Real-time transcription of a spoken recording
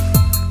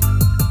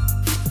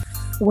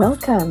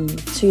Welcome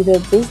to the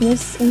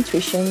Business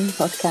Intuition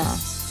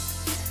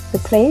Podcast, the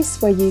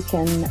place where you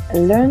can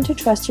learn to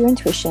trust your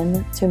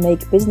intuition to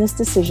make business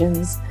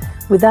decisions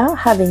without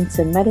having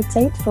to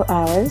meditate for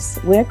hours,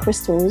 wear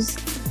crystals,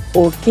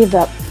 or give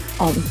up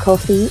on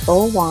coffee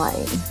or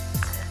wine.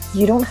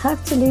 You don't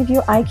have to leave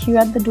your IQ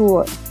at the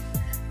door.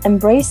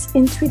 Embrace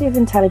intuitive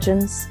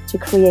intelligence to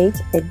create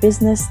a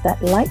business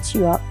that lights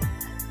you up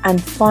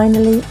and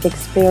finally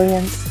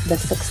experience the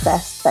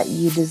success that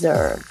you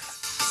deserve.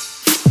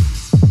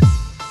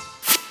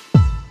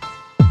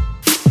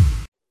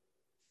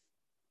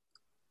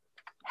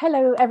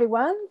 Hello,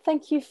 everyone.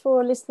 Thank you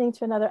for listening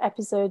to another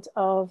episode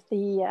of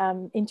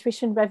the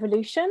Intuition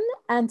Revolution.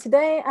 And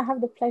today I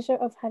have the pleasure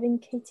of having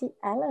Katie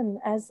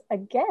Allen as a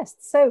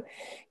guest. So,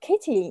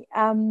 Katie,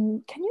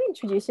 can you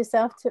introduce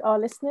yourself to our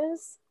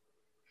listeners?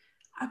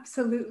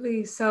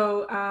 Absolutely.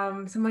 So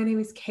my name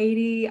is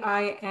Katie.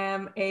 I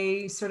am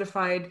a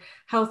certified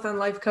health and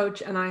life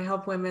coach, and I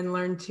help women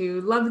learn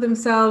to love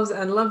themselves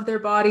and love their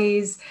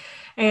bodies.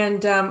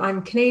 And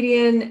I'm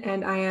Canadian,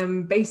 and I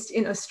am based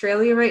in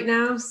Australia right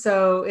now.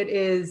 So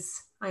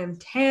I am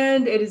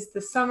tanned. It is the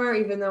summer,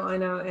 even though I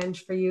know,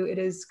 Ange, for you, it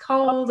is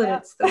cold and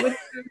it's the winter.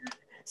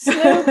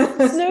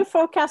 Snow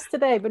forecast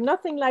today, but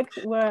nothing like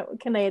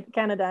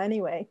Canada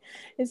anyway.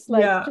 It's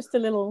like just a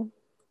little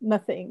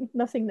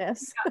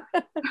nothingness.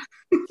 Yeah.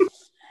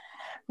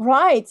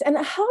 Right. And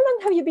how long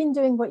have you been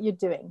doing what you're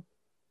doing?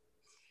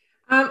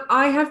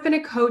 I have been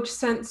a coach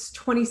since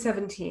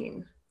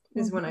 2017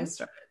 is when I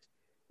started.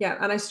 Yeah.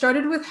 And I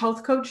started with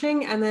health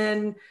coaching, and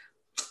then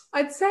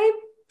I'd say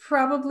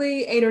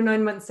probably 8 or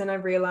 9 months in, I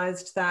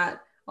realized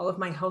that all of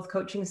my health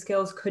coaching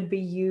skills could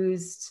be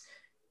used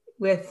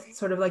with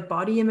sort of like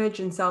body image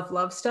and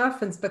self-love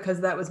stuff. And it's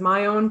because that was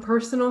my own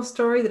personal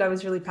story that I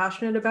was really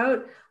passionate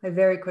about. I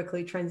very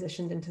quickly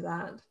transitioned into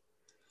that.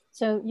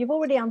 So you've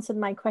already answered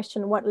my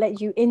question, what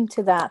led you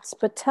into that?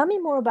 But tell me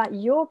more about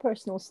your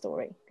personal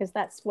story, because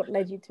that's what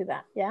led you to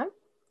that. Yeah.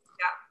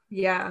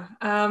 Yeah.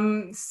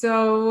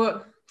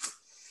 So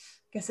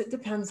I guess it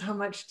depends how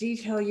much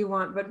detail you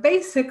want, but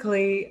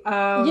basically,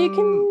 you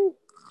can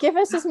give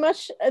us as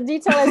much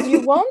detail as you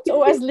want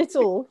or as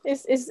little.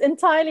 It's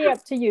entirely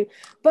up to you.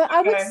 But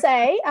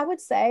okay. I would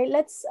say,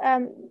 let's.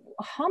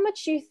 How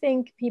much do you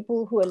think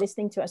people who are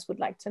listening to us would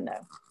like to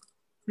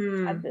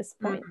know at this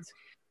point?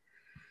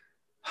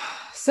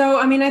 So,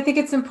 I mean, I think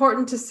it's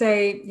important to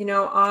say,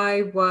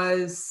 I've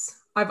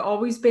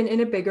always been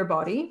in a bigger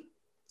body.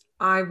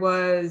 I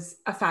was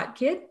a fat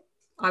kid.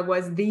 I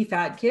was the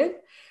fat kid.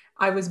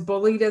 I was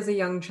bullied as a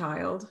young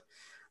child.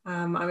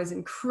 I was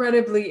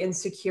incredibly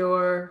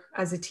insecure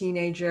as a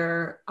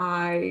teenager.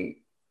 I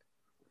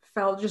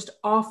felt just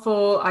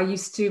awful. I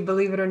used to,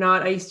 believe it or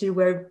not, I used to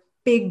wear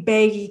big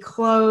baggy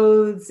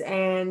clothes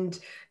and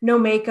no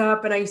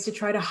makeup. And I used to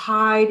try to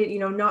hide,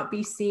 not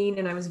be seen.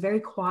 And I was very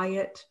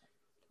quiet,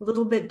 a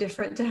little bit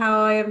different to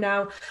how I am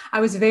now.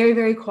 I was very,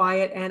 very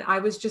quiet. And I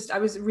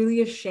was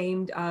really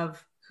ashamed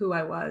of who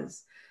I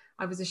was.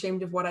 I was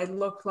ashamed of what I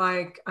looked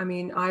like. I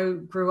mean, I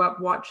grew up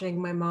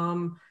watching my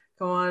mom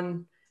go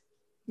on,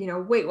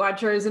 Weight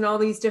Watchers and all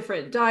these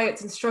different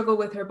diets and struggle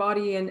with her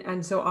body.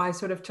 And so I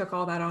sort of took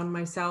all that on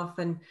myself.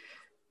 And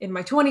in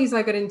my 20s,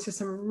 I got into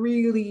some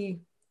really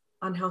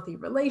unhealthy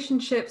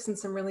relationships and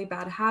some really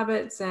bad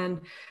habits.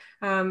 And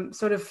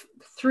sort of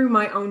through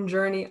my own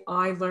journey,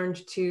 I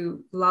learned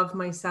to love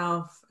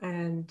myself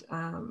and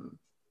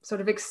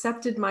sort of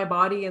accepted my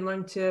body and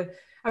learned to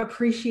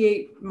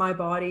appreciate my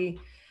body.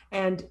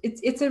 And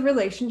it's a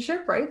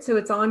relationship, right? So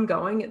it's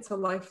ongoing, it's a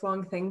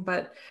lifelong thing.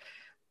 But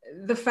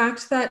the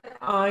fact that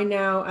I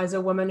now, as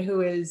a woman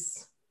who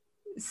is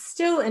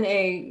still in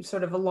a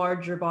sort of a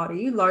larger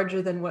body,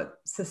 larger than what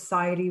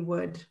society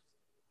would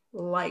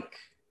like,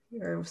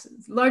 or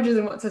larger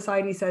than what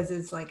society says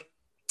is like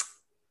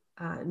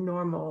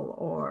normal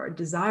or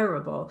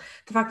desirable,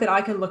 the fact that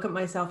I can look at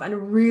myself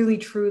and really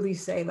truly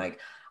say, like,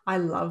 I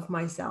love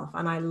myself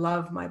and I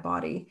love my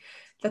body,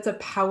 that's a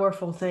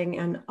powerful thing.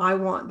 And I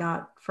want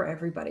that for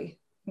everybody.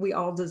 We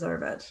all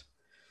deserve it.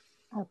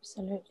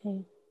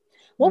 Absolutely.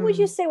 What would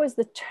you say was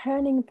the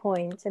turning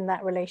point in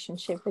that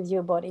relationship with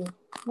your body?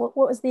 What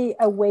was the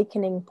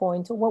awakening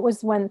point? Or what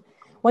was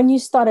when you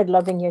started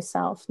loving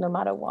yourself, no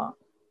matter what?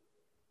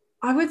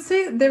 I would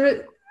say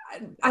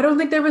I don't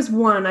think there was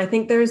one. I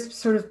think there's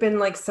sort of been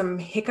like some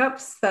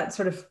hiccups that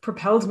sort of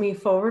propelled me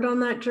forward on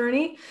that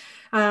journey.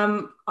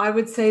 I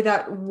would say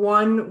that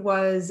one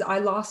was I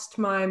lost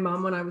my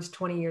mom when I was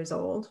 20 years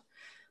old.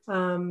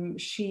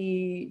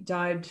 She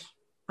died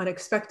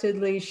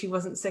unexpectedly. She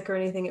wasn't sick or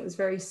anything. It was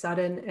very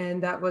sudden.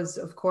 And that was,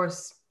 of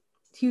course,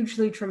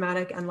 hugely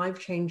traumatic and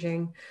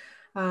life-changing.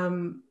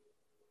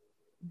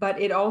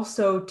 But it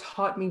also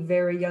taught me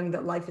very young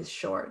that life is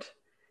short.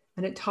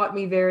 And it taught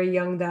me very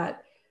young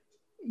that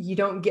you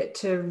don't get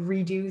to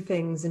redo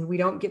things, and we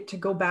don't get to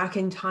go back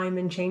in time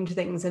and change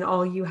things. And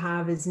all you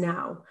have is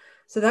now.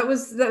 So that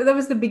was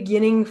the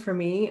beginning for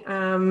me.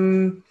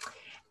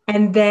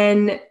 And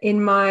then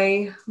in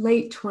my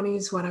late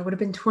 20s, when I would have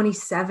been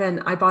 27,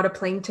 I bought a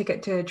plane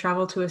ticket to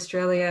travel to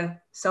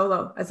Australia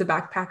solo as a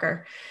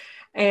backpacker.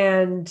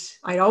 And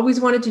I'd always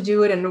wanted to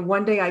do it. And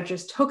one day I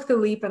just took the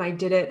leap and I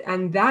did it.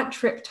 And that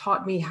trip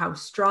taught me how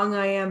strong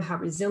I am, how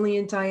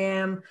resilient I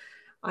am.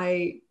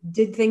 I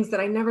did things that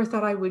I never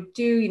thought I would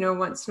do,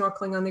 went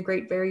snorkeling on the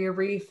Great Barrier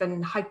Reef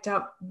and hiked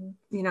up,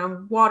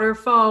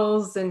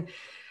 waterfalls, and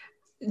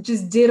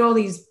just did all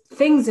these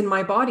things in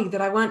my body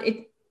that I want.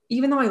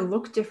 Even though I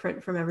look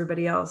different from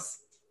everybody else,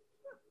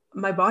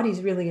 my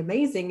body's really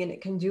amazing and it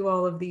can do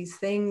all of these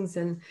things.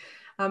 And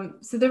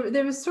so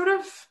there was sort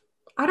of,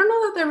 I don't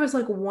know that there was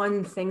like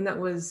one thing that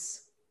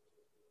was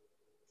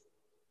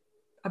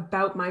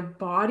about my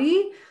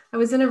body. I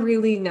was in a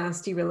really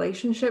nasty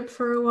relationship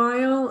for a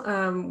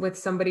while with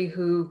somebody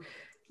who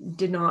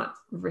did not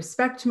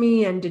respect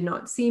me and did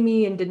not see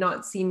me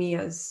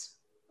as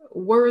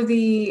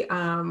worthy.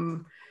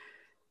 So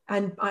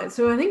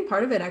I think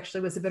part of it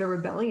actually was a bit of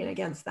rebellion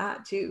against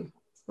that too.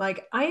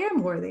 Like, I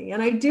am worthy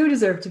and I do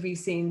deserve to be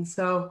seen.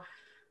 So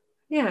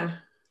yeah,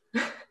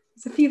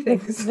 it's a few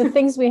things. The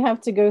things we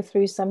have to go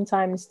through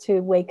sometimes to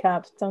wake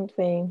up, don't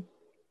we?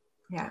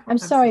 Yeah. I'm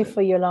sorry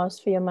for your loss,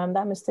 for your mom.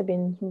 That must have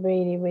been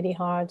really, really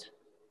hard,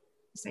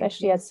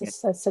 especially at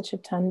such a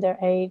tender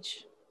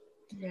age.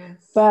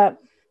 Yes. But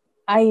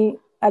I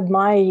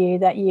admire you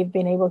that you've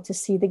been able to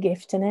see the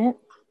gift in it.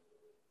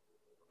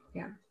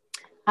 Yeah.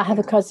 I have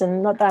a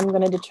cousin, not that I'm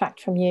going to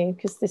detract from you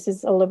because this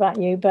is all about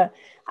you, but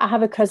I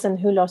have a cousin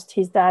who lost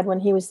his dad when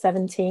he was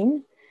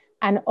 17.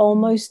 And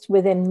almost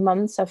within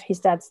months of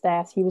his dad's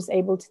death, he was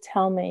able to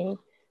tell me,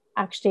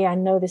 actually, I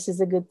know this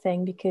is a good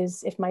thing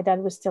because if my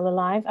dad was still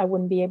alive, I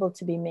wouldn't be able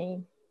to be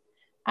me.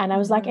 And I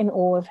was like in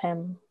awe of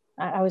him.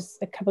 I was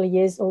a couple of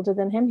years older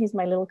than him. He's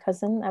my little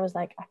cousin. I was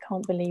like, I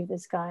can't believe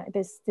this guy,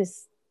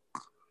 this,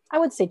 I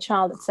would say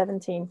child at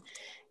 17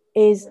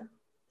 is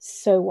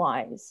so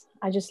wise.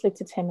 I just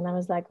looked at him and I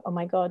was like, oh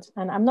my God.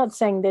 And I'm not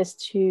saying this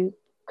to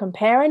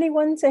compare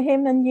anyone to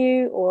him and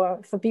you,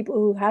 or for people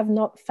who have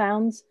not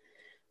found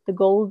the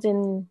gold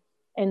in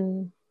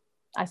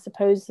I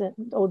suppose,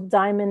 or the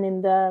diamond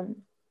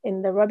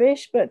in the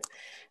rubbish, but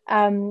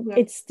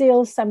it's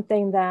still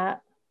something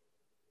that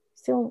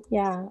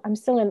I'm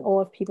still in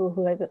awe of people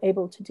who are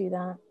able to do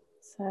that.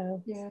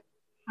 So yeah,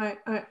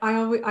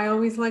 I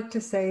always like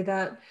to say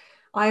that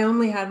I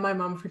only had my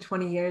mom for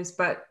 20 years,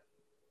 but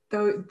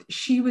though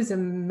she was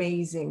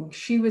amazing.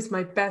 She was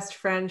my best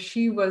friend.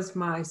 She was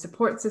my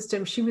support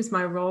system. She was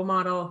my role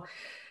model.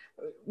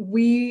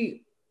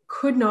 We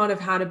could not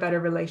have had a better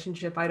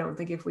relationship, I don't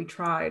think, if we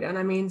tried. And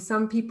I mean,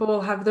 some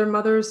people have their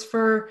mothers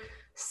for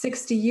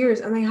 60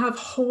 years and they have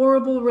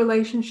horrible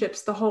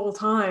relationships the whole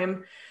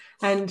time.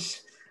 And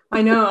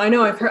I know,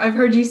 I've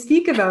heard you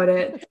speak about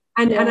it.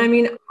 And I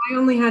mean, I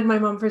only had my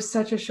mom for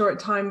such a short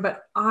time,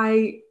 but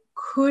I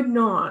could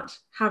not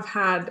have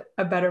had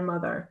a better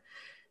mother.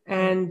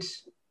 And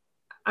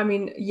I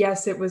mean,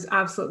 yes, it was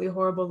absolutely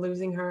horrible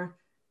losing her.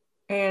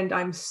 And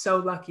I'm so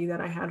lucky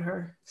that I had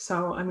her.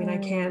 So, I mean, I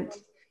can't,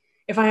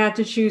 if I had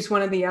to choose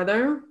one or the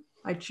other,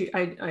 I'd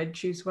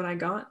choose what I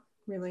got,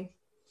 really.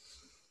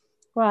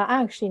 Well,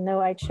 I actually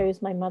know I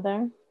chose my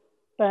mother,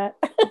 but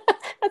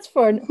that's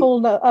for a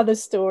whole other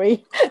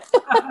story.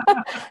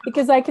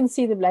 Because I can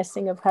see the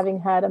blessing of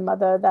having had a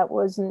mother that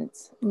wasn't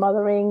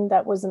mothering,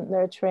 that wasn't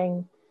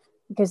nurturing.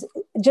 Because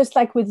just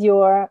like with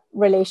your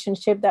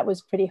relationship, that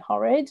was pretty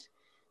horrid.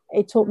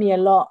 It taught me a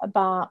lot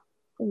about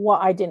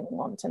what I didn't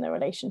want in a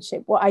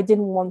relationship, what I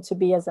didn't want to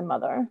be as a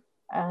mother.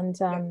 And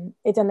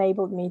it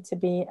enabled me to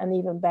be an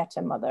even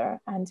better mother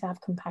and to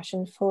have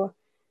compassion for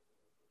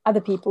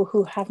other people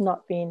who have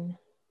not been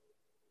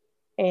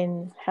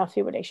in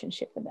healthy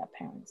relationship with their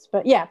parents.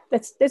 But yeah,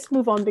 let's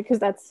move on, because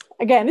that's,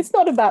 again, it's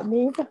not about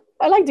me.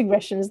 I like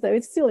digressions though.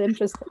 It's still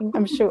interesting,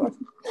 I'm sure.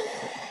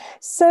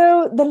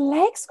 So the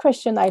next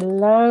question I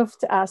love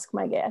to ask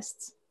my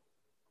guests,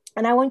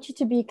 and I want you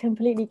to be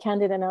completely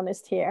candid and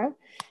honest here,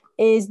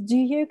 is, do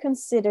you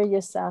consider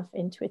yourself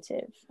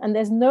intuitive? And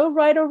there's no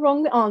right or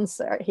wrong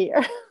answer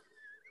here.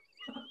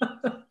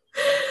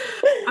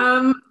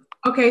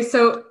 Okay,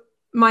 so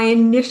my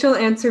initial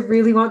answer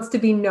really wants to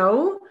be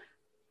no.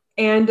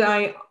 And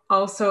I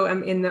also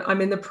am I'm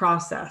in the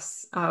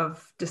process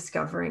of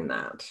discovering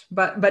that.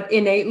 But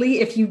innately,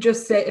 if you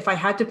just say, if I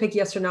had to pick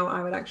yes or no,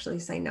 I would actually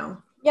say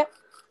no. Yep.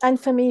 And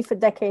for me, for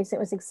decades, it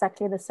was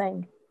exactly the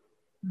same.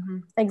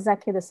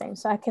 Exactly the same.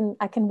 So I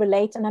can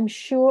relate, and I'm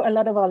sure a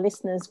lot of our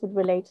listeners would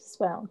relate as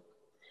well.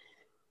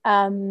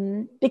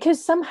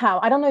 Because somehow,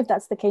 I don't know if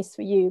that's the case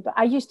for you, but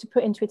I used to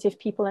put intuitive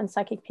people and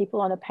psychic people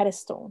on a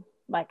pedestal,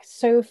 like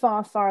so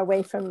far, far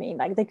away from me.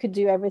 Like they could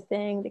do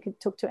everything. They could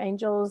talk to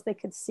angels. They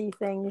could see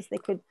things. They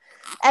could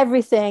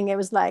everything. It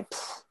was like,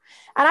 pfft.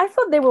 And I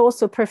thought they were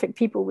also perfect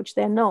people, which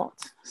they're not.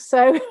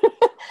 So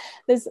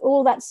there's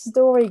all that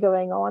story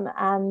going on.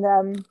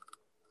 And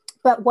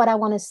but what I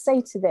want to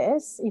say to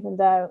this, even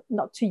though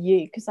not to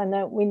you, because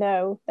we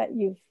know that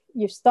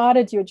you've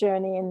started your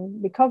journey in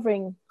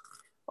recovering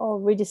or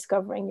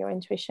rediscovering your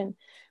intuition.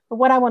 But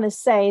what I want to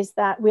say is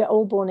that we're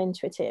all born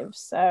intuitive.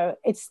 So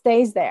it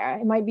stays there.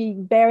 It might be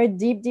buried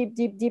deep, deep,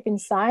 deep, deep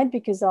inside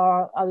because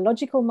our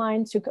logical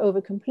mind took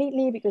over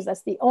completely, because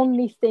that's the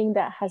only thing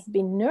that has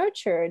been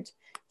nurtured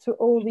through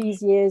all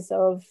these years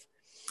of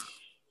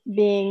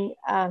being,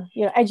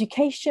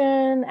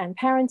 education and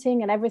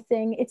parenting and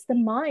everything. It's the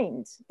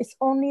mind. It's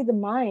only the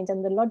mind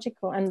and the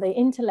logical and the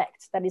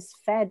intellect that is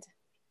fed.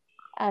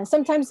 And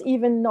sometimes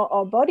even not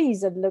our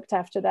bodies are looked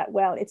after that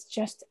well. It's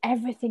just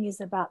everything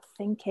is about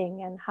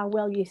thinking and how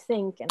well you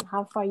think and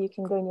how far you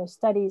can go in your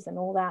studies and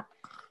all that.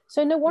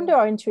 So no wonder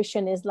our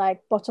intuition is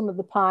like bottom of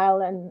the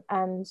pile,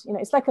 and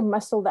it's like a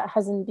muscle that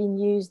hasn't been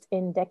used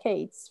in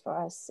decades for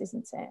us,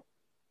 isn't it?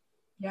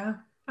 Yeah,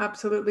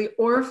 absolutely.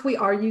 Or if we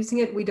are using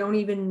it, we don't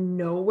even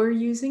know we're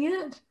using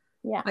it.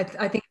 Yeah.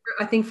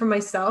 I think for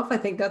myself, I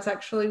think that's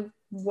actually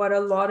what a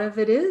lot of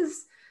it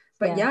is.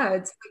 But yeah,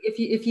 it's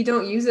if you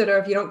don't use it, or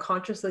if you don't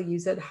consciously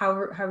use it, how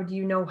do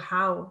you know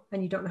how?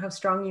 And you don't know how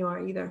strong you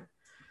are either.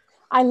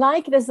 I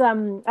like this. I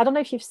don't know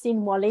if you've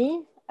seen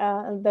WALL-E,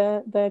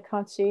 the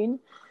cartoon,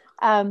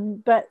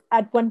 but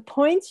at one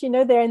point,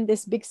 they're in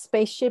this big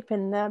spaceship,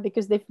 and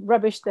because they've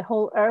rubbished the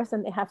whole Earth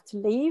and they have to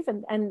leave,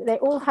 and they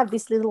all have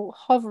these little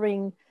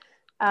hovering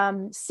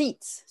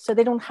seats, so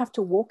they don't have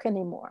to walk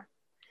anymore.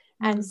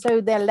 And so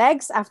their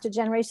legs, after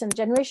generation,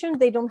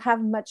 they don't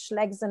have much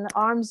legs and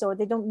arms, or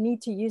they don't need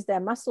to use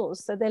their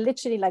muscles. So they're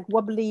literally like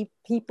wobbly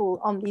people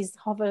on these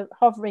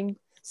hovering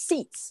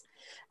seats.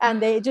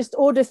 And they just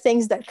order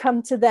things that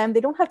come to them. They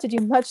don't have to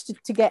do much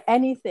to get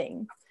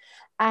anything.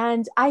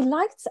 And I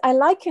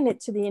liken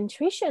it to the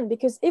intuition,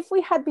 because if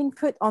we had been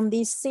put on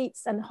these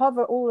seats and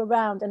hover all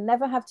around and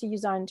never have to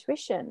use our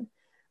intuition,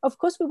 of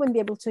course we wouldn't be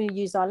able to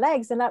use our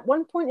legs. And at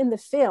one point in the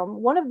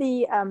film, one of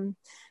the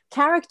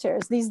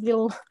characters, these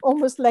little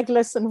almost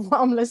legless and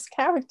armless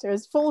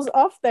characters, falls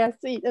off their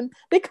seat and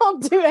they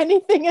can't do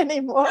anything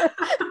anymore.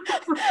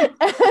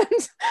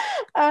 And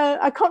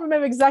I can't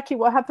remember exactly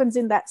what happens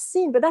in that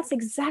scene, but that's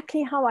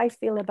exactly how I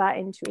feel about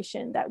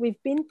intuition, that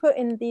we've been put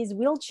in these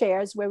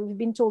wheelchairs where we've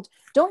been told,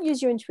 don't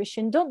use your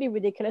intuition, don't be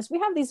ridiculous. We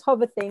have these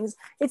hover things.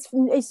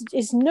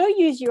 It's no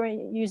use you're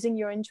using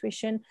your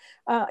intuition.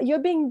 You're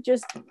being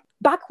just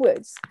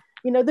backwards.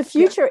 The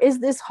future is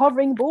this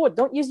hovering board.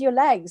 Don't use your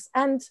legs.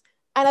 And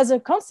as a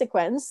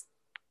consequence,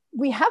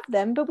 we have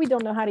them, but we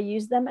don't know how to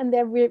use them, and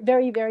they're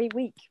very, very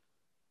weak.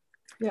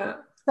 Yeah.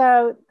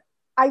 So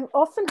I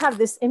often have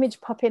this image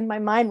pop in my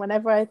mind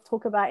whenever I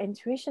talk about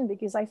intuition,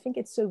 because I think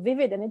it's so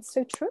vivid and it's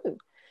so true.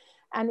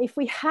 And if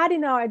we had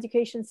in our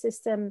education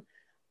system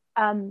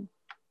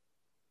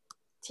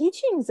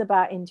teachings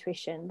about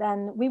intuition,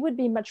 then we would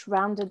be much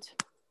rounded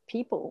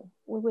people.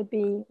 We would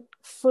be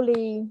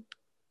fully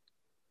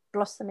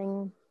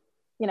blossoming,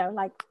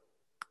 like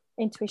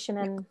intuition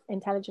and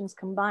intelligence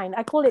combined.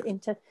 I call it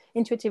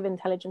intuitive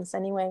intelligence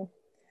anyway.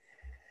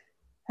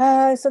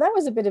 So that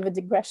was a bit of a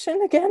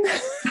digression again.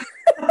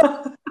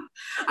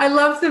 I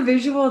love the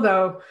visual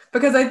though,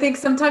 because I think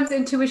sometimes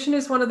intuition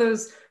is one of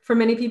those, for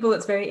many people,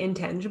 it's very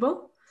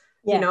intangible.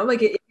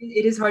 Like it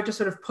is hard to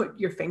sort of put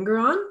your finger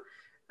on.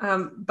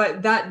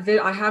 But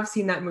I have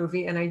seen that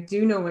movie, and I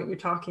do know what you're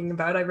talking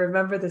about. I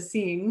remember the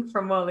scene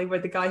from WALL-E where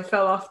the guy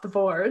fell off the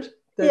board.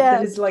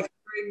 That is like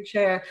a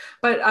chair.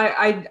 But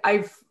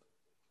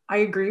I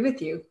agree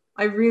with you.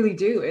 I really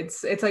do.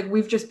 It's like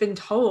we've just been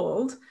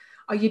told,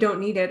 oh, you don't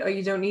need it. Oh,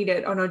 you don't need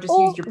it. Oh no, just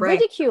use your brain.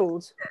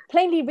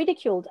 Plainly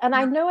ridiculed. And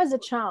I know as a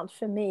child,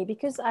 for me,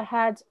 because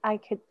I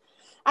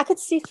could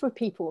see through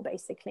people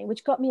basically,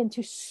 which got me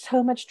into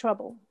so much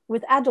trouble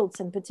with adults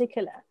in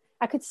particular.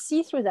 I could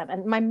see through them.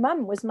 And my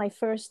mum was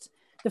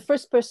the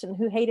first person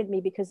who hated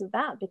me because of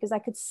that, because I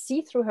could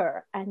see through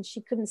her and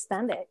she couldn't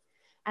stand it.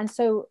 And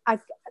so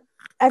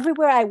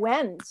everywhere I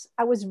went,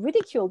 I was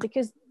ridiculed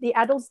because the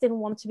adults didn't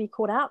want to be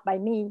caught out by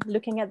me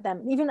looking at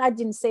them. Even I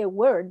didn't say a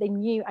word, they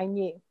knew I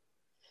knew.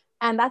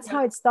 And that's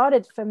how it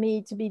started for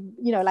me to be,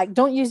 like,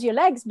 don't use your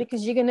legs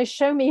because you're going to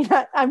show me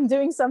that I'm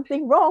doing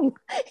something wrong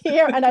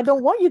here. And I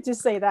don't want you to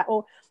say that.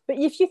 But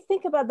if you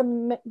think about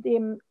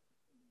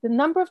the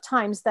number of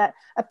times that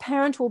a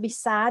parent will be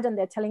sad and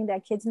they're telling their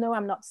kids, no,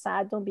 I'm not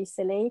sad, don't be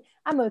silly,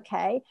 I'm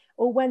okay.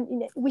 Or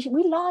when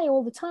we lie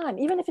all the time,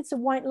 even if it's a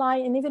white lie,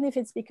 and even if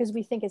it's because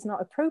we think it's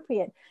not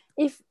appropriate.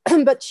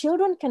 But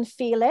children can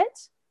feel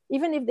it,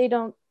 even if they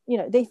don't,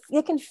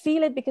 they can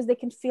feel it because they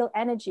can feel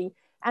energy.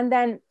 And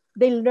then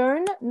they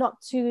learn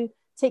not to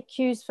take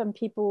cues from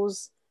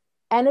people's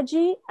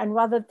energy and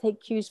rather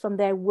take cues from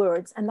their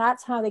words. And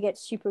that's how they get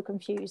super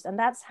confused. And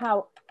that's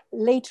how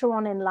later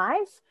on in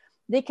life,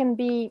 they can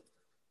be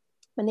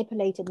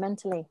manipulated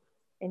mentally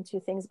into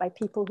things by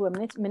people who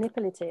are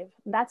manipulative.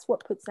 That's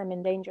what puts them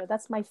in danger.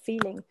 That's my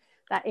feeling,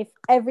 that if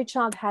every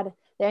child had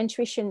their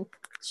intuition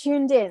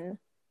tuned in,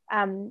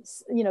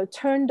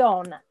 turned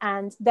on,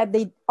 and that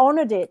they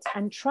honored it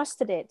and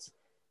trusted it,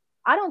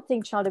 I don't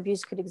think child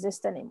abuse could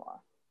exist anymore,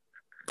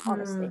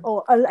 honestly.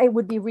 Or it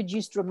would be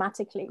reduced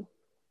dramatically,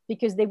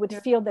 because they would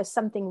feel there's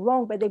something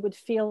wrong, but they would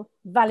feel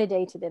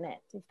validated in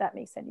it, if that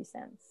makes any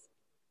sense.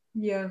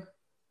 Yeah.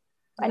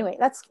 Anyway,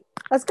 that's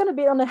going to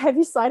be on the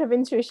heavy side of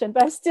intuition,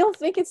 but I still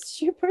think it's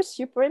super,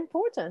 super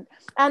important.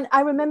 And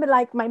I remember,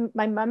 like,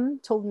 my mum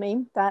told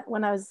me that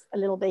when I was a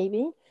little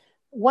baby,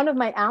 one of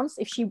my aunts,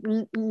 if she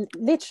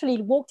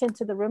literally walked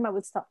into the room, I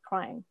would start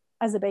crying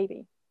as a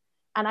baby.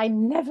 And I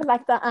never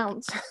liked that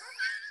aunt.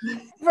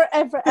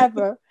 Forever,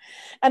 ever.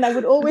 And I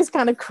would always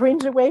kind of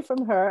cringe away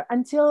from her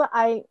until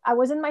I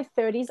was in my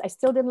 30s. I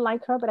still didn't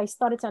like her, but I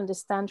started to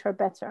understand her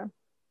better.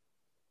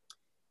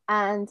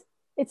 And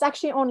it's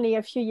actually only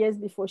a few years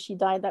before she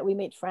died that we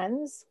made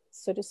friends,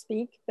 so to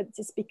speak. But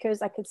it's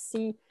because I could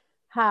see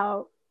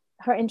how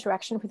her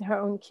interaction with her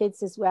own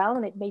kids as well,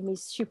 and it made me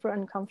super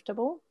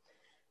uncomfortable.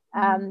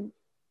 You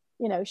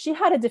know, she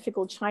had a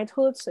difficult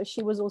childhood, so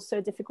she was also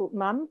a difficult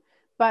mom,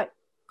 but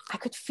I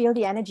could feel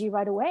the energy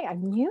right away. I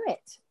knew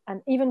it.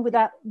 And even with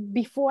that,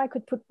 before I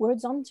could put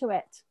words onto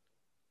it.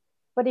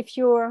 But if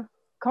you're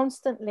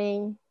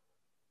constantly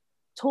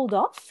told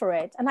off for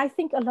it, and I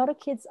think a lot of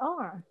kids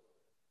are,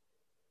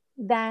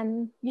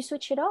 then you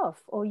switch it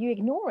off, or you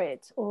ignore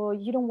it, or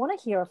you don't want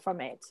to hear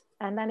from it.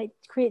 And then it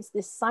creates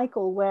this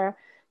cycle where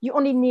you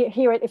only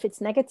hear it if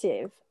it's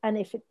negative, and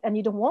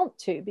you don't want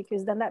to,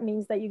 because then that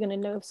means that you're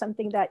going to know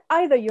something that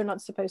either you're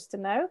not supposed to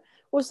know,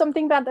 or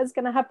something bad that's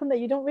going to happen that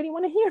you don't really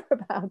want to hear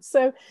about.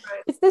 So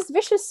it's this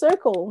vicious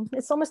circle.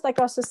 It's almost like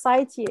our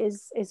society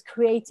is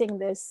creating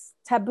this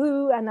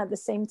taboo, and at the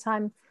same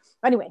time,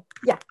 anyway,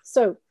 yeah.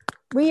 So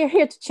we are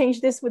here to change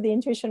this with the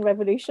intuition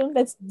revolution.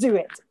 Let's do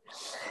it.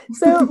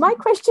 So my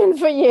question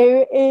for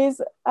you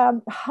is,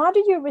 how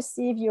do you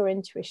receive your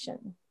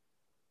intuition?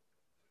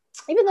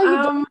 Even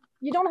though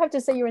you don't have to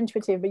say you're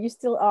intuitive, but you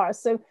still are.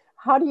 So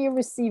how do you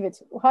receive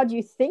it? How do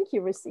you think you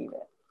receive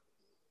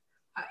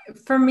it?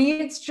 For me,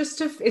 it's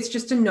just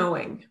a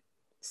knowing.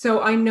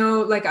 So I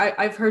know, like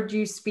I've heard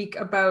you speak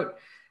about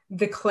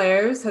the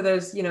clairs, how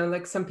there's, you know,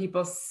 like some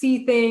people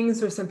see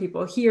things or some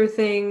people hear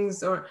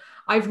things, or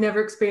I've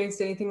never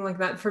experienced anything like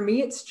that. For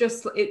me, it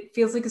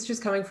feels like it's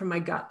just coming from my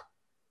gut.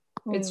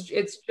 It's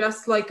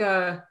just like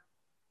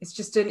it's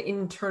just an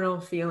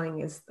internal feeling,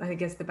 is I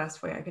guess the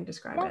best way I can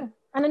describe it.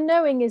 And a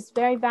knowing is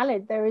very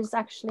valid. There is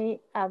actually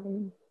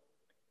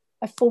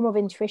a form of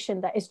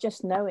intuition that is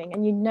just knowing,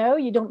 and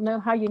you don't know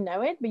how you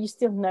know it, but you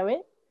still know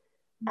it.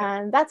 Yeah.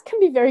 And that can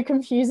be very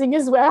confusing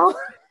as well.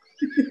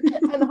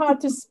 And hard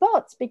to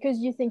spot, because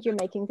you think you're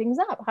making things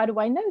up. How do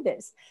I know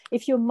this?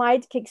 If your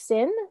mind kicks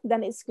in,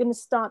 then it's going to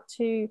start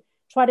to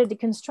try to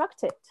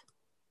deconstruct it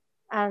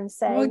and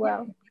say,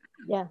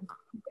 yeah.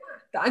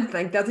 I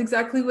think that's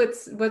exactly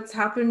what's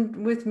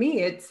happened with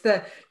me. It's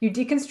you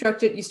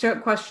deconstruct it, you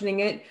start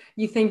questioning it,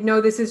 you think, no,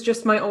 this is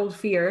just my old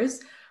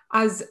fears.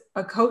 As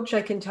a coach,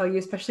 I can tell you,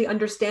 especially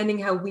understanding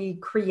how we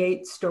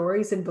create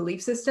stories and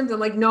belief systems,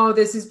 I'm like, no,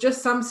 this is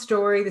just some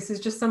story, this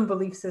is just some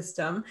belief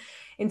system,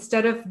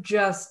 instead of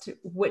just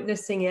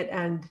witnessing it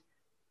and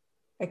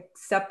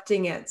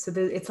accepting it. So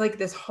it's like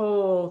this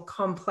whole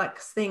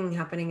complex thing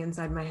happening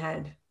inside my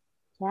head.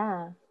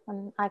 Yeah.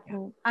 And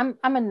I'm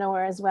a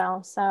knower as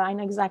well, so I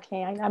know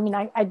exactly. I mean,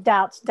 I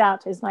doubt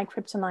is my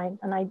kryptonite,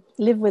 and I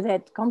live with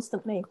it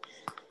constantly.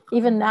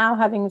 Even now,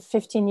 having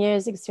 15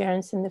 years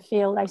experience in the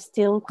field, I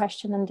still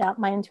question and doubt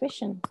my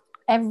intuition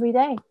every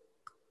day.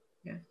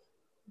 Yeah.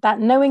 That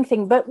knowing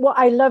thing. But what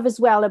I love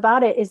as well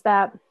about it is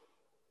that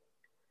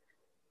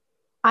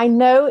I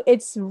know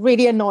it's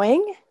really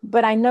annoying,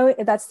 but I know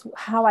that's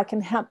how I can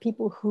help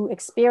people who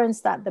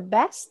experience that the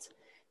best.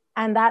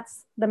 And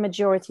that's the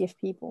majority of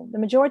people. The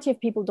majority of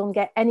people don't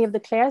get any of the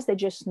clairs, they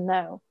just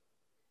know.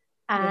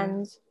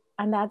 And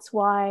that's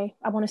why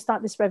I want to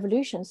start this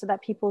revolution, so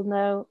that people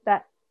know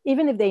that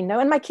even if they know,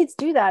 and my kids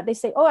do that, they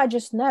say, oh, I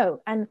just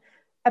know. And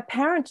a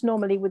parent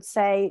normally would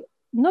say,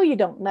 no, you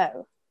don't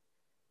know.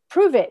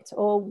 Prove it.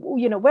 Or,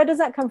 you know, where does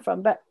that come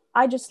from? But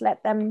I just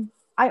let them,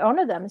 I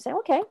honor them and say,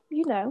 okay,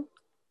 you know,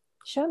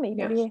 show me.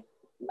 Maybe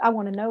I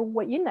want to know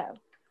what you know.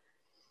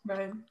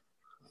 Right.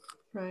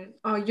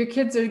 Oh, your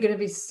kids are going to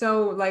be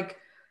so, like,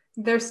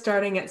 they're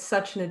starting at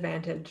such an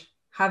advantage,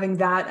 having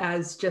that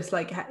as just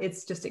like,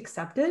 it's just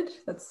accepted.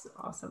 That's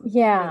awesome.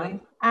 Yeah. Really.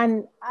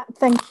 And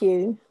thank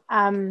you.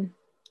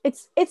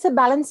 It's a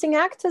balancing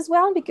act as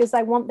well, because I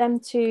don't want them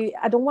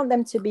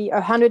to be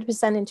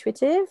 100%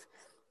 intuitive.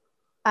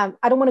 I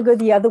don't want to go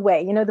the other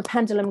way, you know, the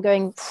pendulum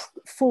going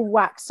full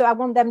whack. So I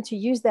want them to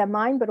use their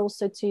mind, but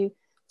also to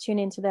tune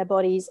into their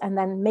bodies, and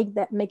then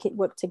make it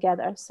work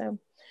together. So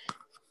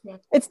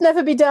it's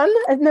never been done.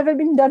 It's never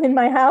been done in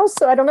my house.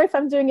 So I don't know if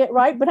I'm doing it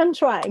right, but I'm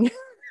trying.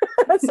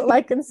 That's all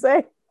I can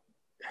say.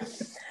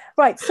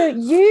 Right. So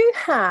you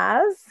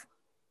have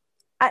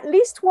at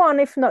least one,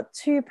 if not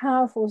two,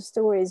 powerful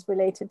stories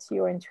related to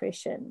your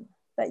intuition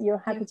that you're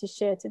happy to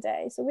share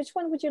today. So which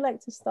one would you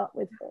like to start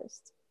with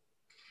first?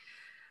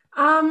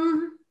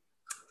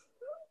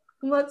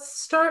 Let's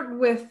start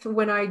with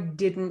when I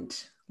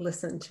didn't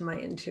listen to my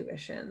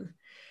intuition.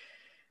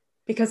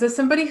 Because as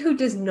somebody who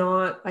does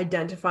not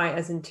identify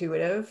as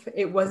intuitive,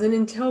 it wasn't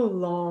until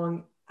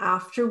long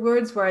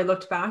afterwards where I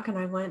looked back and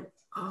I went,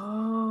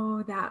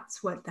 oh,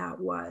 that's what that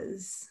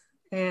was.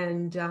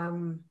 And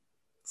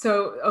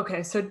So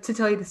to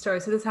tell you the story,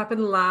 so this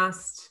happened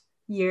last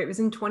year. It was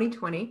in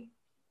 2020,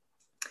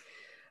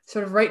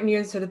 sort of right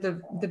near sort of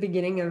the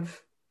beginning of,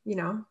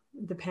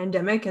 the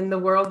pandemic and the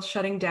world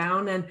shutting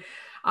down. And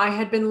I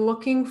had been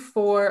looking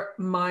for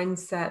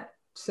mindset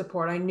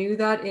support. I knew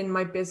that in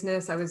my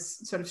business, I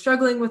was sort of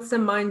struggling with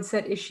some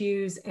mindset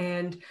issues,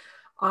 and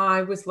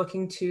I was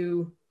looking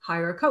to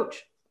hire a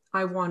coach.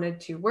 I wanted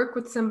to work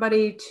with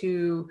somebody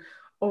to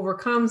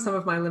overcome some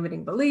of my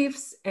limiting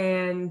beliefs.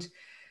 And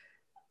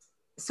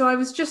so I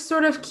was just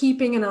sort of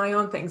keeping an eye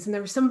on things. And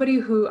there was somebody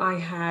who I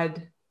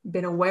had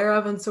been aware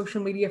of on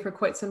social media for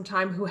quite some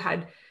time who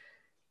had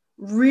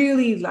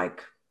really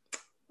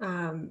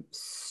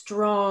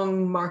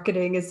strong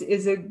marketing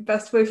is a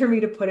best way for me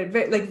to put it.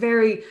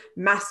 Very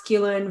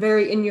masculine,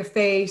 very in your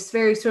face,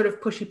 very sort of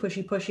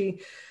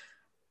pushy.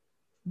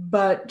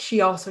 But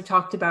she also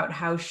talked about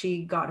how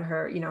she got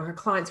her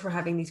clients were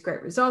having these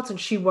great results, and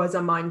she was a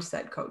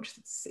mindset coach.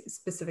 That's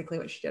specifically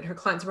what she did. Her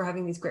clients were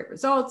having these great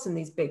results and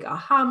these big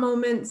aha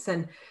moments.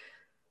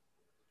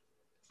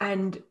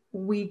 And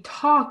we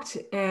talked,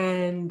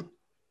 and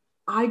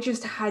I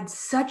just had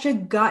such a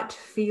gut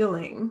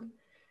feeling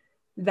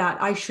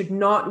that I should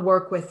not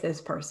work with this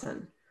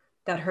person,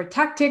 that her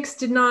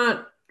tactics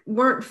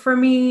weren't for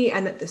me,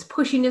 and that this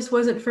pushiness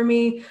wasn't for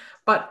me.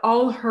 But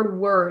all her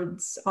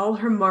words, all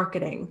her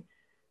marketing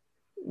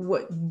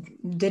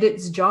did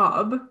its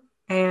job.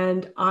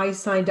 And I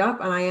signed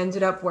up, and I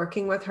ended up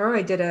working with her.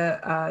 I did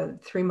a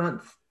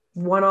 3-month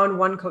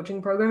one-on-one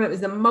coaching program. It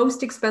was the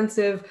most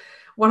expensive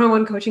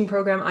one-on-one coaching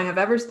program I have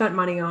ever spent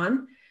money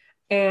on,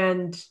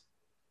 and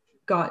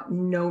got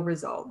no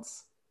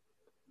results.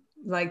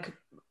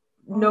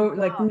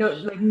 Nothing,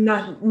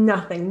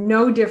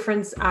 no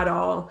difference at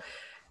all.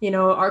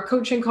 Our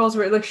coaching calls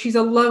were she's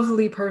a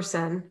lovely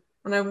person,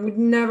 and I would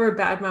never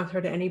badmouth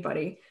her to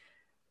anybody,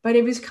 but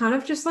it was kind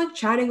of just like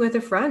chatting with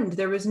a friend.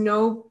 There was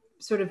no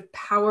sort of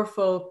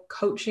powerful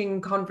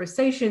coaching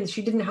conversations.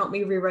 She didn't help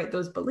me rewrite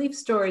those belief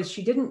stories.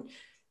 She didn't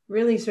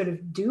really sort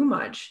of do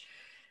much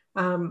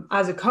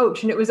as a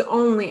coach. And it was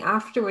only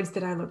afterwards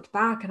that I looked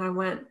back and I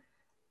went,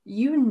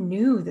 you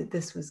knew that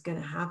this was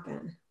going to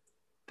happen,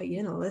 but you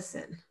didn't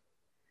listen.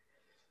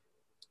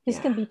 This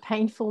can be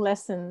painful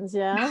lessons,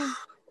 yeah.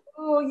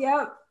 Oh,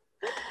 yeah.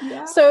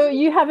 Yeah. So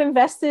you have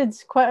invested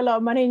quite a lot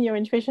of money in your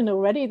intuition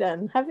already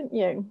then, haven't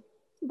you?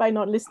 By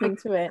not listening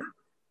to it.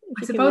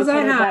 I suppose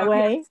I have. That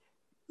way.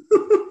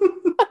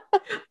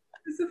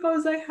 I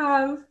suppose I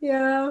have.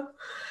 Yeah.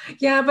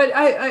 Yeah. But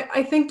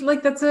I think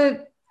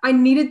I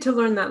needed to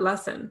learn that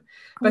lesson,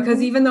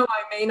 because even though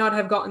I may not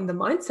have gotten the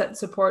mindset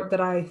support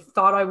that I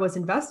thought I was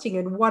investing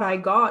in, what I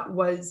got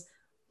was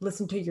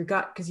listen to your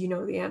gut, because you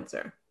know the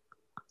answer.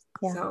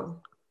 Yeah. So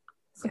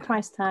it's a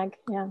price tag.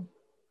 Yeah.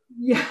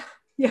 Yeah.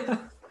 Yeah.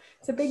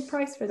 It's a big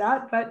price for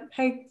that, but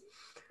hey.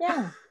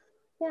 Yeah.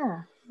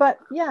 Yeah. But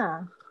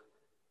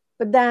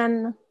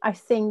then I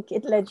think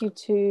it led you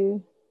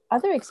to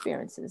other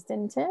experiences,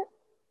 didn't it?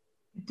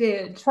 It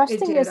did.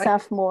 Trusting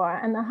yourself more.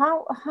 And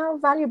how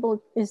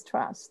valuable is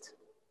trust?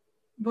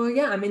 Well,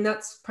 yeah, I mean,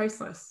 that's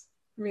priceless,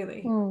 really,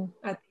 at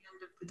the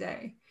end of the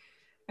day.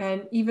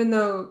 And even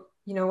though,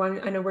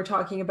 I know we're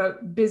talking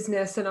about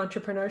business and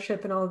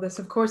entrepreneurship and all of this,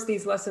 of course,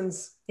 these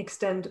lessons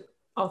extend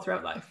all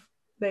throughout life.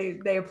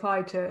 They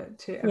apply to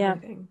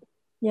everything.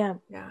 Yeah.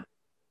 Yeah.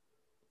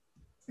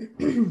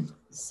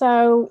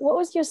 So what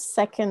was your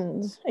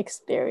second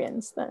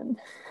experience then?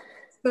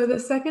 So the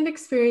second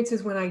experience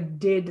is when I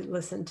did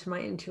listen to my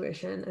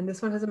intuition, and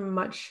this one has a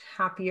much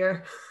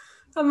happier.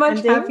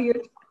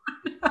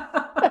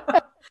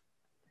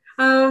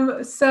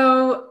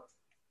 So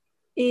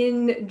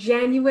in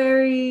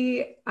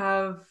January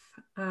of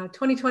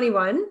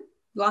 2021,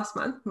 last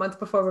month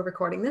before we're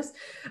recording this,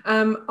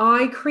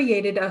 I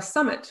created a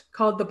summit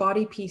called the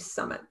Body Peace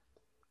Summit.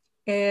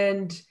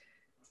 And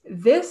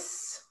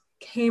this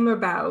came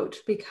about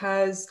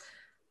because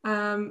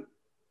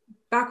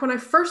back when I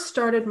first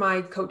started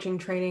my coaching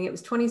training, it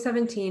was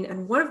 2017.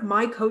 And one of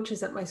my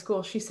coaches at my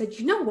school, she said,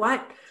 you know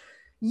what?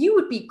 You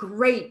would be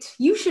great.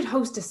 You should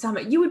host a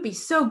summit. You would be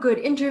so good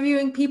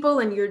interviewing people.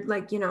 And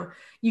you're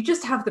you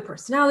just have the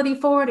personality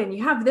for it. And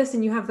you have this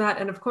and you have that.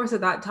 And of course,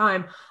 at that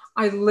time,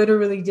 I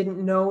literally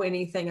didn't know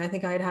anything. I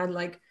think I had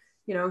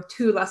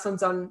 2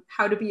 lessons on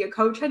how to be a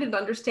coach. I didn't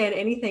understand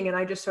anything. And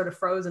I just sort of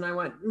froze and I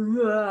went,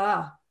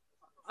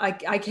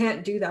 I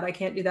can't do that. I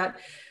can't do that.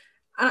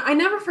 I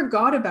never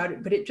forgot about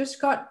it, but it just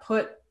got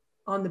put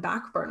on the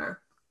back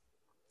burner.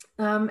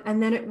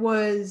 And then it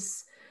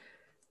was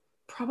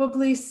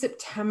probably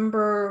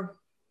September,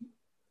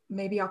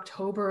 maybe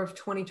October of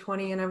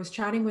 2020. And I was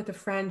chatting with a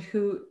friend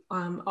who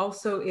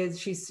also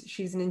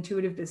she's an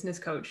intuitive business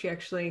coach. She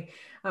actually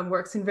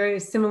works in very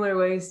similar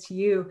ways to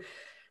you.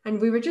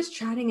 And we were just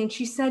chatting and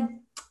she said,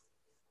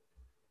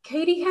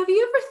 Katie, have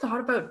you ever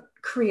thought about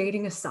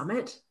creating a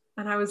summit?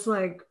 And I was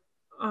like,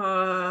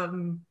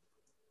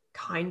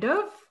 kind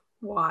of.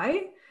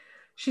 Why?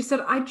 She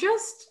said, I'm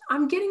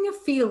getting a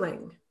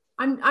feeling.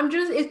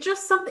 It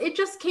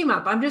just came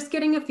up. I'm just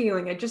getting a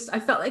feeling. I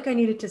felt like I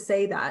needed to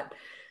say that.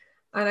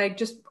 And I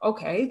just,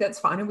 okay, that's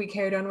fine. And we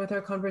carried on with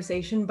our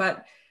conversation.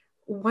 But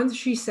once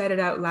she said it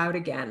out loud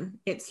again,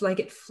 it's like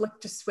it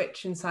flicked a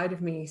switch inside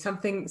of me.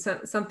 Something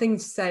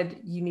said,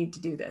 you need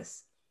to do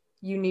this.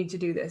 You need to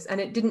do this.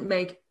 And it didn't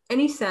make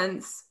any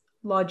sense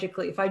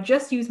logically. If I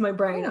just used my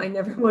brain, I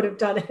never would have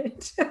done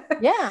it.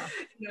 Yeah.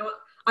 You know,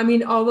 I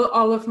mean,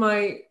 all of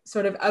my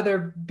sort of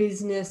other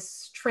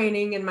business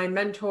training and my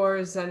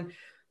mentors and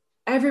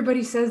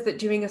everybody says that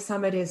doing a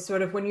summit is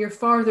sort of when you're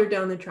farther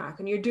down the track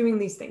and you're doing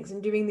these things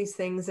and doing these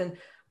things.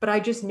 But I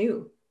just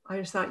knew, I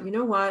just thought, you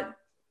know what?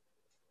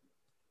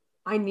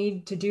 I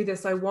need to do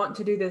this. I want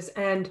to do this.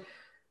 And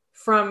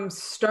from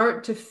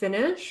start to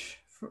finish,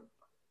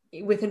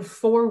 within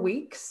 4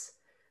 weeks,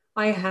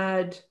 I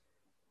had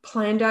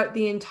planned out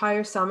the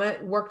entire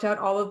summit, worked out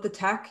all of the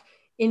tech,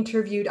 I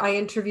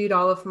interviewed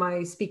all of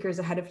my speakers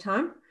ahead of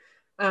time.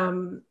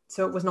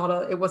 So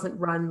it wasn't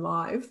run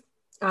live.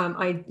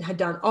 I had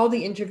done all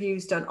the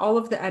interviews, done all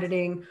of the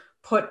editing,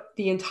 put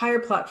the entire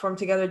platform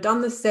together,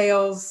 done the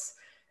sales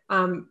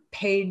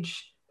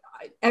page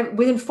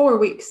within 4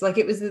 weeks. Like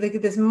it was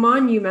like this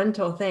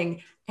monumental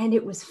thing. And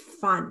it was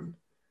fun.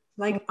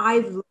 Like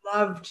I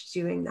loved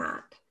doing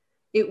that.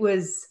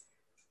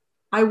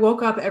 I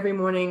woke up every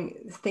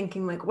morning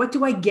thinking like, what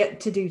do I get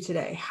to do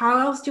today? How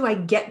else do I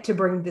get to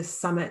bring this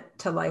summit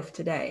to life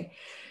today?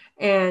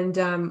 And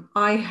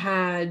I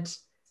had,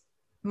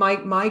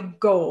 my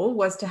goal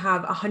was to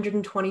have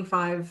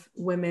 125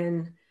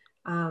 women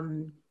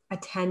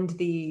attend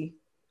the,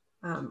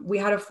 we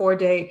had a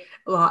 4-day,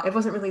 it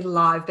wasn't really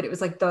live, but it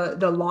was like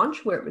the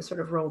launch where it was sort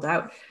of rolled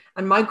out.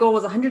 And my goal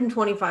was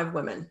 125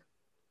 women.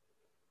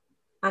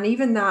 And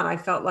even that, I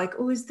felt like,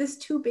 oh, is this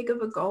too big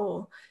of a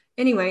goal?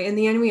 Anyway, in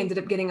the end, we ended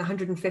up getting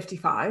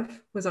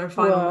 155 was our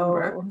final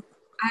number.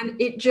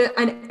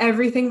 And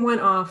everything went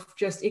off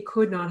it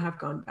could not have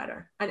gone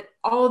better. And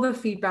all the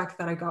feedback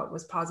that I got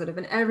was positive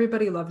and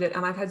everybody loved it.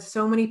 And I've had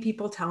so many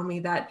people tell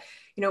me that,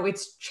 you know,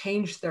 it's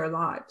changed their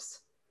lives.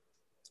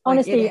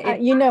 Honestly,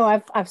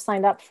 I've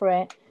signed up for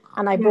it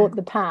and I bought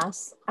the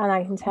pass, and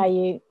I can tell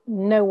you,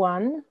 no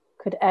one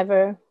could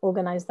ever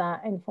organize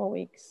that in 4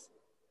 weeks.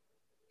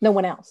 No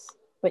one else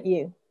but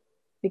you,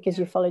 because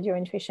you followed your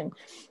intuition.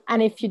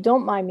 And if you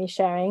don't mind me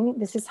sharing,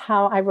 this is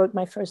how I wrote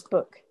my first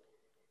book.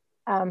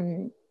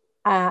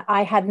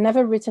 I had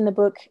never written a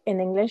book in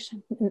English,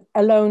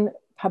 alone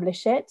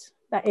publish it.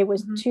 That it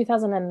was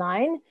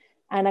 2009,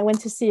 and I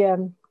went to see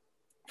a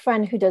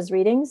friend who does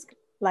readings,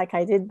 like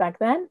I did back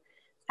then,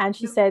 and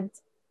she said,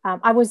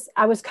 I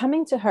was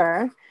coming to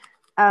her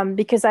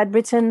because I had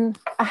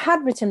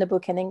written a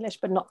book in English,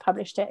 but not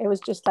published it. It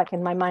was just like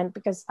in my mind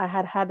because I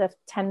had a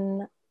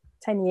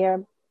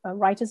 10-year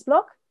writer's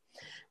block.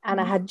 And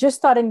I had just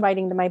started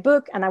writing my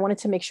book and I wanted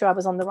to make sure I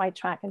was on the right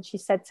track. And she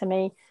said to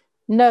me,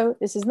 no,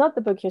 this is not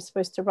the book you're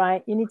supposed to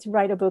write. You need to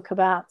write a book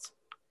about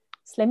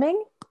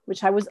slimming,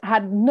 which I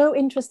had no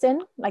interest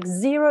in, like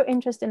zero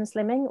interest in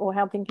slimming or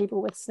helping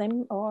people with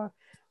slim or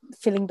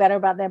feeling better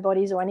about their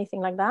bodies or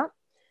anything like that.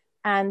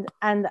 And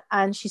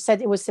she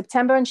said it was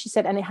September, and she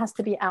said, and it has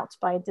to be out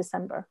by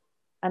December.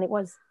 And it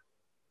was.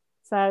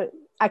 So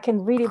I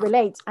can really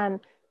relate. And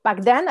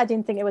back then I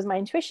didn't think it was my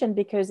intuition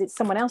because it's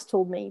someone else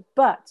told me.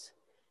 But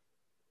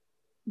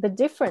the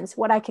difference,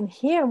 what I can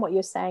hear and what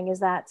you're saying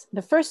is that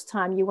the first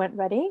time you weren't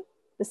ready,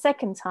 the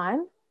second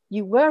time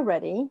you were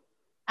ready.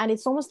 And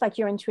it's almost like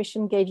your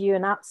intuition gave you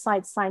an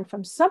outside sign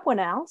from someone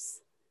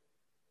else.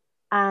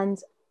 And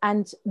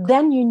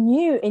then you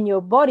knew in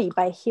your body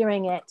by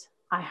hearing it,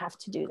 I have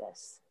to do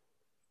this.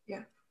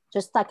 Yeah.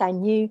 Just like I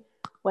knew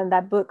when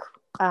that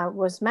book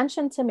was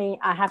mentioned to me,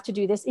 I have to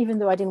do this, even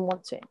though I didn't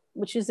want to,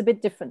 which is a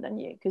bit different than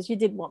you, because you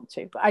did want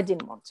to, but I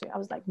didn't want to. I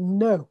was like,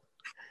 no,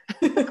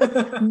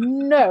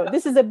 no,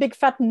 this is a big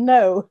fat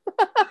no.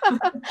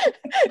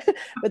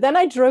 But then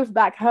I drove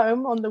back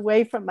home on the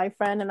way from my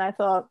friend and I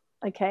thought,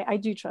 okay, I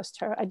do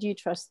trust her. I do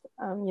trust,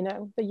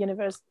 the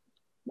universe,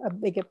 a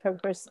bigger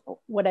purpose, or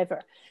whatever.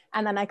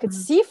 And then I could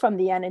see from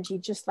the energy,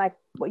 just like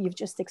what you've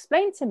just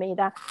explained to me,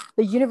 that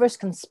the universe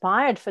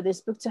conspired for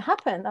this book to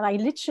happen. And I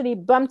literally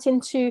bumped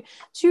into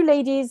 2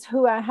 ladies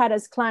who I had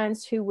as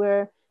clients who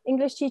were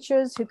English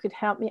teachers who could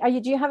help me.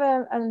 Do you have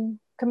a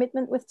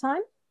commitment with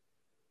time?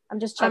 I'm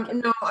just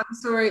checking. No, I'm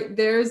sorry.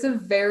 There's a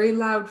very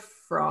loud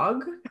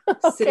frog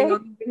sitting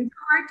on the window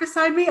right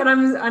beside me, and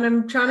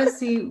I'm trying to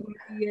see who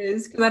he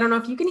is because I don't know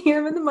if you can hear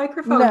him in the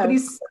microphone. No. But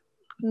he's...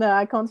 No,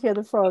 I can't hear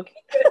the frog.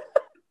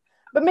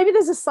 But maybe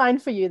there's a sign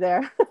for you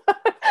there.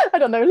 I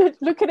don't know.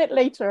 Look at it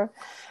later.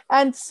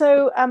 And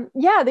so,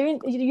 the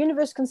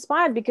universe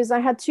conspired because I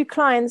had 2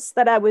 clients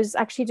that I was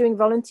actually doing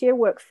volunteer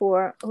work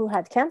for who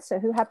had cancer,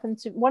 who happened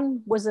to,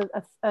 one was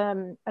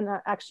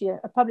actually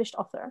a published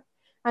author.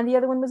 And the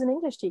other one was an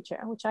English teacher,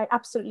 which I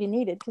absolutely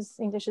needed because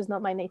English is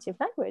not my native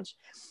language.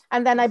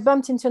 And then I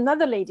bumped into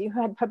another lady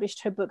who had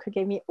published her book, who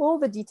gave me all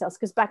the details,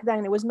 because back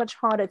then it was much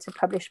harder to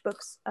publish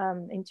books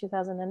in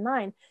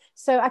 2009.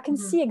 So I can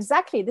see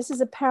exactly, this is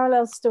a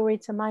parallel story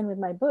to mine with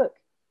my book.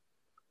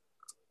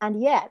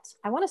 And yet,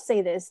 I want to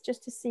say this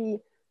just to see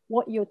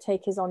what your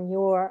take is on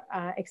your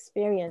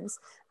experience.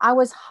 I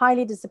was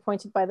highly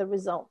disappointed by the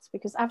results,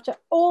 because after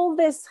all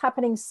this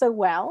happening so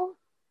well,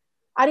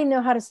 I didn't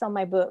know how to sell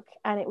my book.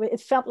 And it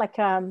felt like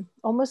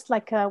almost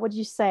like, what do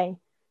you say?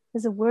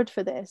 There's a word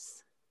for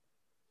this.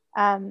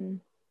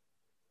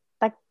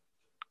 Like,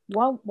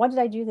 why did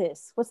I do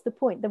this? What's the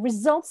point? The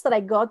results that I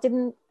got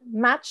didn't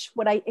match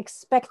what I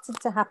expected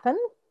to happen,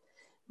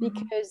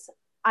 because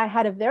I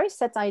had a very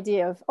set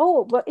idea of,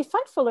 oh, well, if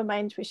I follow my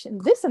intuition,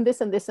 this and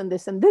this and this and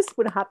this and this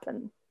would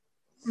happen.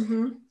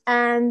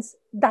 And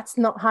that's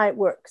not how it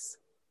works.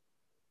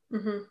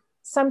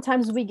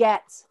 Sometimes we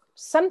get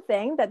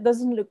something that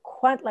doesn't look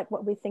quite like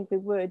what we think we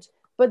would,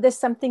 but there's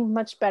something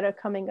much better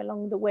coming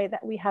along the way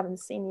that we haven't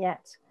seen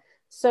yet.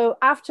 So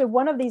after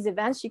one of these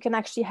events, you can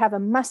actually have a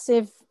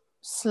massive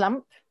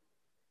slump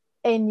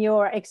in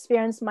your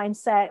experience,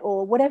 mindset,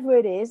 or whatever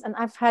it is. And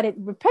I've had it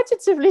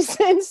repetitively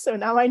since, so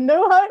now I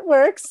know how it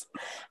works.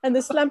 And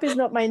the slump is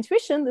not my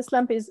intuition. The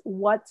slump is,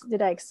 what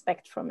did I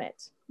expect from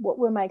it? What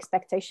were my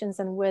expectations,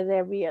 and were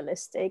they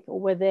realistic, or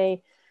were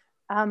they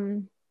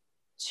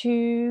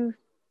too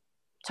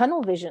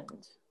tunnel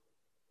visioned?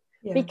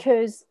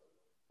 Because,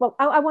 well,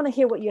 I want to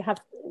hear what you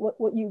have,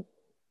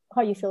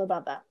 how you feel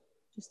about that.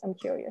 Just, I'm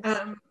curious.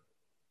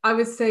 I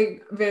would say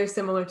very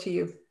similar to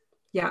you.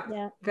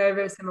 Yeah, very,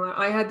 very similar.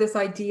 I had this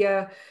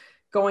idea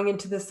going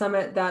into the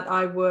summit that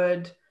I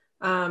would,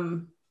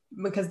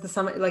 because the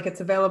summit, like, it's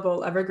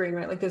available evergreen,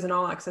 right? Like, there's an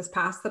all access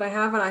pass that I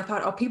have. And I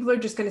thought, oh, people are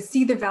just going to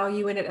see the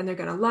value in it and they're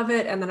going to love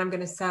it. And then I'm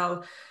going to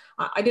sell,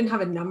 I didn't have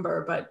a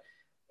number, but,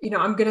 you know,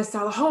 I'm going to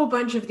sell a whole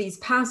bunch of these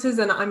passes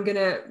and I'm going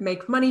to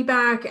make money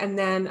back. And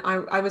then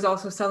I was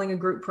also selling a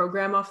group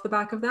program off the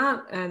back of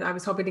that. And I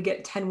was hoping to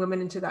get 10 women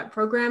into that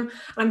program.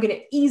 I'm going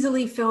to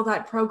easily fill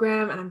that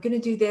program, and I'm going to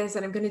do this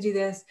and I'm going to do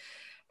this.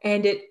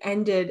 And it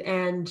ended,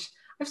 and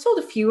I've sold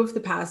a few of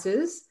the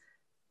passes,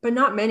 but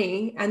not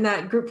many. And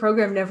that group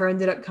program never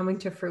ended up coming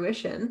to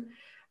fruition.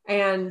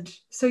 And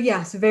so,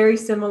 yes, very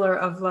similar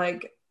of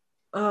like,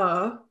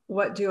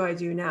 what do I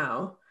do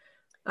now?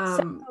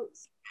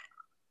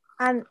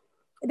 And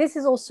this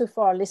is also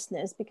for our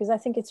listeners, because I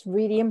think it's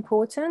really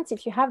important.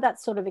 If you have that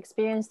sort of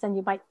experience, then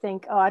you might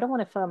think, oh, I don't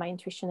want to follow my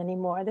intuition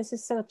anymore. This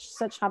is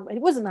such hard.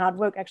 It wasn't hard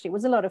work, actually. It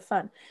was a lot of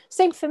fun.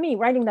 Same for me.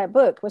 Writing that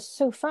book was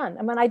so fun.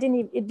 I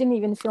mean, it didn't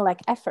even feel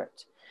like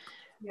effort.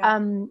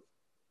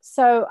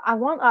 So I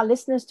want our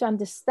listeners to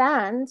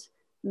understand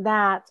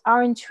that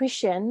our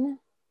intuition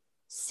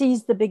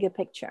sees the bigger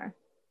picture.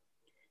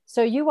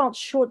 So you want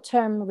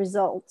short-term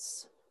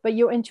results, but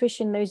your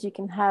intuition knows you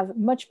can have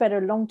much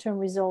better long-term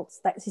results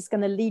that is going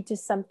to lead to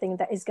something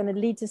that is going to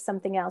lead to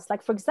something else.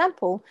 Like, for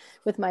example,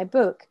 with my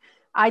book,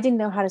 I didn't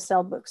know how to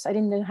sell books. I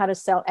didn't know how to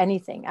sell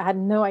anything. I had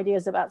no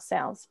ideas about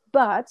sales.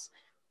 But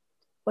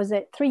was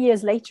it 3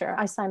 years later,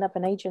 I signed up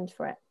an agent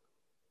for it,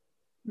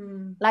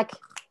 like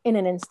in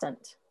an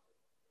instant.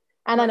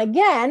 And then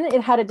again,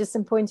 it had a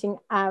disappointing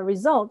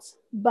result,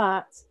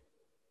 but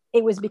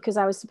it was because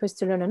I was supposed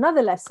to learn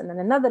another lesson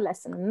and another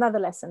lesson and another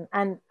lesson.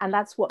 And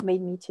that's what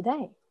made me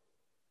today.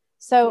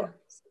 So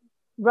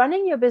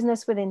running your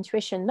business with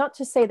intuition, not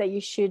to say that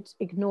you should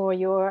ignore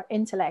your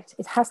intellect,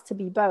 it has to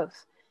be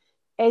both.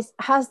 It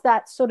has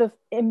that sort of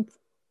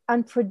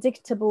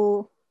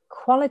unpredictable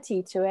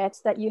quality to it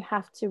that you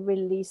have to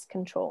release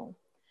control.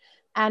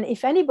 And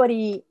if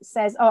anybody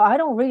says, oh, I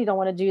don't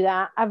want to do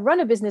that. I've run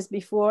a business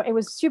before. It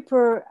was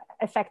super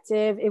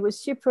effective. It was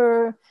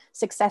super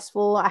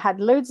successful. I had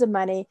loads of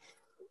money.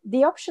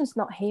 The option's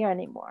not here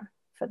anymore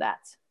for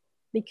that.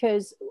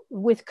 Because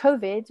with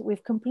COVID,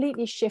 we've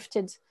completely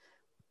shifted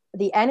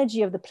the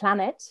energy of the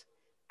planet.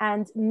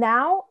 And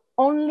now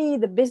only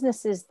the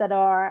businesses that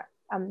are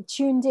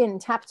tuned in,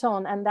 tapped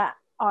on, and that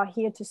are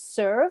here to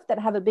serve, that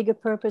have a bigger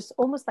purpose,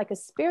 almost like a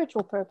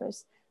spiritual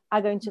purpose,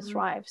 are going to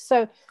thrive.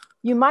 So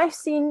you might have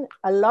seen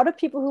a lot of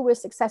people who were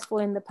successful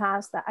in the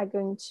past that are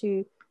going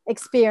to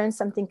experience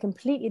something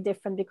completely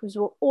different, because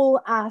we're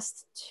all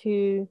asked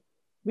to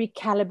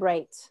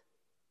recalibrate.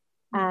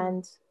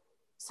 And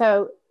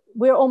so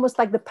we're almost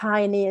like the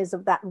pioneers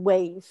of that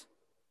wave.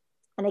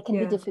 And it can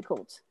be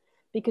difficult,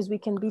 because we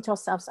can beat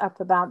ourselves up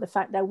about the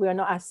fact that we're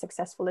not as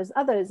successful as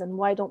others and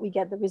why don't we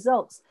get the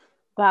results.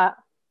 But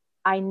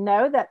I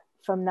know that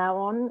from now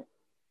on,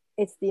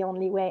 it's the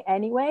only way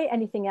anyway.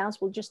 Anything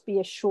else will just be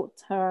a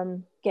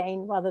short-term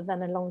gain rather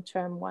than a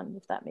long-term one,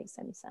 if that makes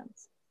any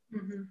sense.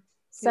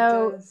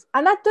 So,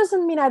 and that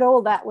doesn't mean at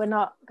all that we're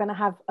not going to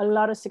have a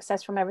lot of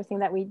success from everything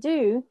that we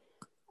do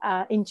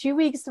in 2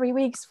 weeks, 3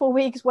 weeks, 4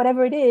 weeks,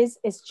 whatever it is.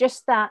 It's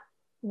just that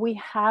we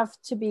have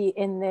to be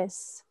in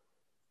this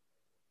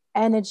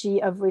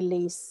energy of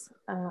release,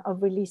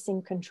 of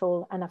releasing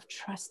control, and of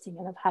trusting,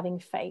 and of having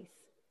faith,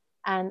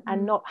 and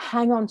not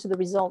hang on to the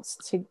results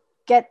to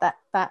get that.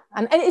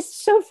 And it's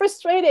so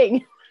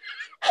frustrating.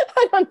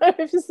 I don't know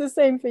if it's the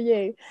same for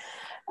you.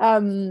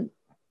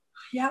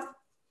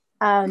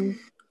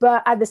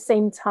 But at the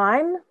same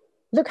time,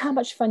 look how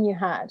much fun you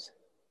had.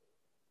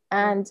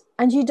 And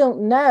you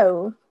don't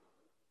know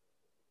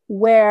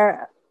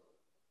where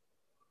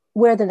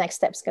where the next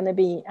step's going to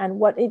be, and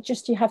what it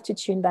just, you have to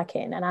tune back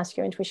in and ask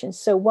your intuition.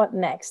 So what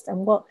next,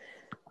 and what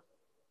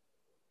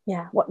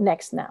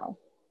next now?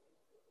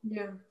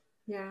 Yeah.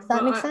 Yeah. Does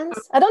that make sense?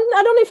 I don't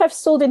know if I've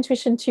sold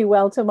intuition too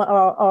well to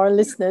our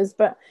listeners,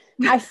 but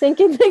I think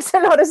it makes a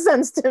lot of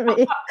sense to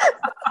me.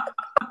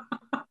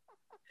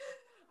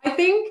 I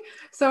think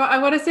so. I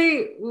want to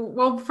say,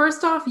 well,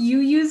 first off, you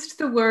used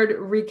the word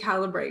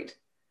recalibrate.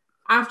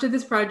 After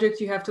this project,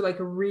 you have to like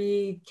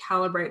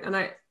recalibrate. And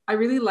I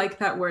really like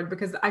that word,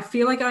 because I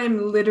feel like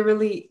I'm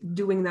literally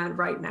doing that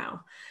right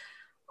now.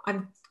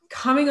 I'm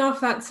coming off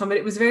that summit.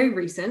 It was very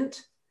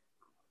recent.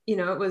 You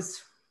know, it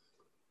was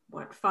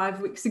what,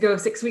 5 weeks ago,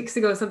 6 weeks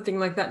ago, something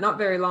like that. Not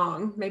very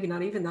long, maybe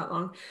not even that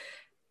long.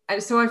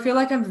 And so I feel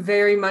like I'm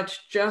very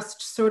much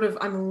just sort of,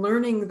 I'm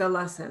learning the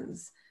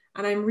lessons,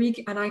 and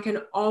and I can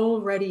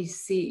already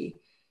see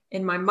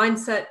in my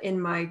mindset,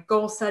 in my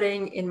goal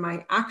setting, in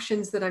my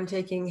actions that I'm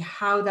taking,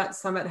 how that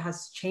summit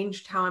has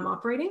changed how I'm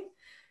operating.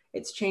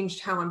 It's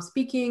changed how I'm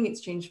speaking.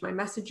 It's changed my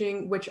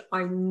messaging, which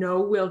I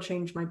know will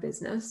change my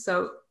business.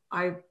 So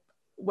I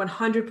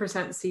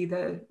 100% see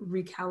the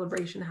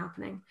recalibration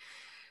happening.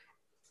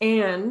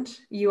 And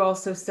you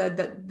also said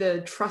that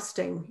the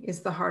trusting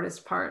is the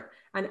hardest part.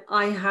 And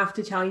I have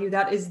to tell you,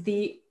 that is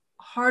the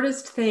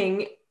hardest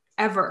thing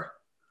ever.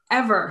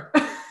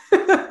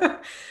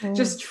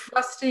 Just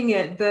trusting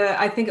it.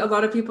 I think a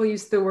lot of people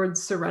use the word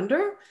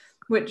surrender,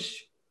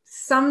 which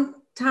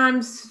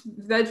sometimes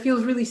that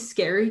feels really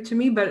scary to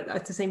me, but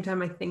at the same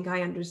time, I think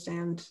I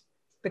understand,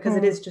 because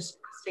it is just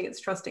trusting. It's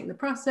trusting the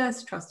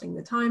process, trusting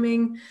the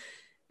timing.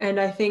 And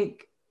I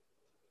think,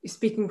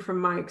 speaking from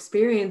my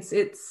experience,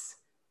 it's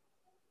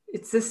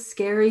a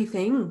scary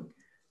thing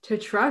to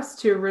trust,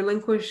 to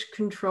relinquish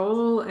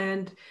control.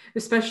 And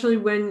especially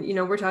when, you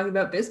know, we're talking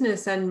about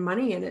business and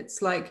money, and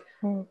it's like,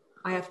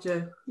 I have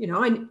to, you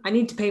know, I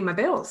need to pay my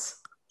bills.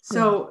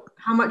 So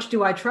how much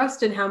do I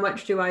trust, and how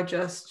much do I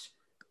just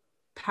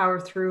power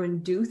through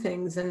and do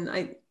things? And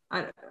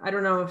I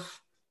don't know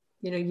if,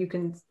 you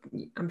know,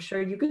 I'm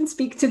sure you can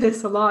speak to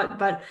this a lot,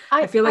 but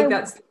I feel like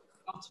that's the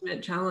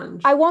ultimate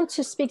challenge. I want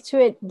to speak to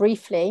it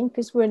briefly,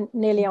 because we're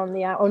nearly on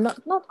the hour, or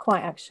not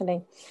quite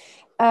actually,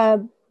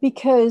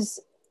 because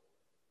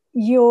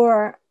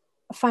your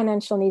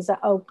financial needs are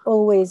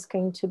always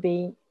going to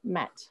be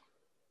met,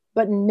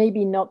 but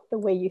maybe not the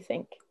way you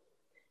think.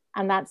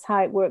 And that's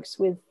how it works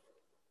with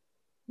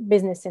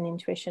business and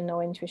intuition,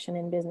 or intuition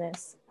in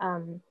business,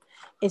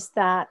 is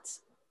that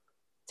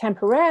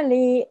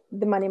temporarily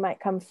the money might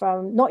come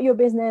from not your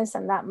business,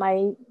 and that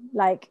might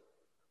like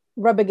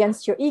rub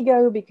against your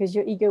ego, because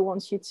your ego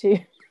wants you to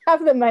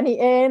have the money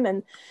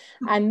in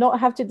and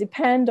not have to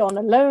depend on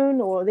a loan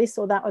or this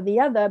or that or the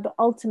other. But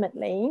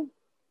ultimately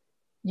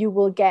you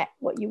will get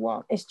what you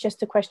want. It's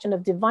just a question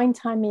of divine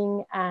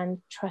timing and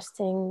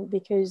trusting,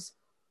 because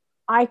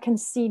I can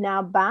see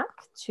now back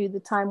to the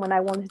time when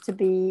I wanted to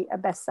be a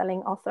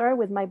best-selling author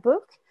with my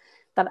book,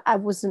 that I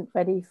wasn't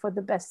ready for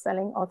the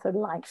best-selling author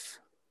life.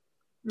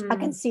 I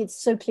can see it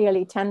so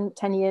clearly. 10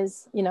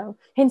 years, you know,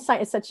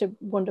 hindsight is such a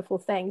wonderful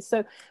thing.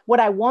 So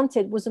what I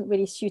wanted wasn't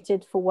really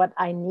suited for what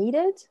I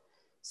needed.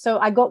 So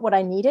I got what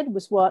I needed,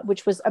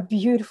 which was a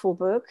beautiful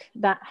book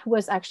that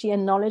was actually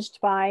acknowledged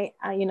by,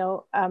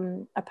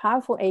 a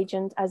powerful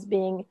agent as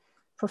being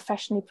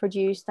professionally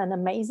produced and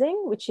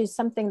amazing, which is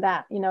something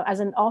that, you know,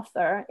 as an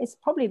author, is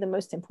probably the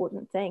most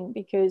important thing,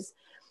 because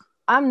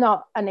I'm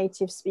not a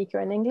native speaker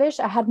in English.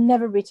 I had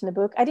never written a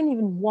book. I didn't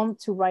even want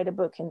to write a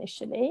book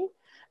initially.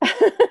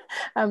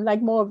 I'm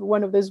like more of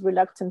one of those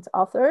reluctant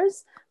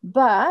authors,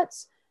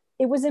 but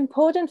it was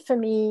important for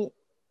me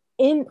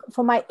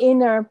for my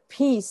inner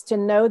peace to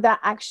know that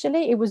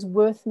actually it was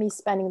worth me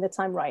spending the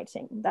time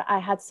writing, that I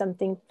had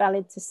something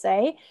valid to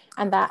say,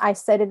 and that I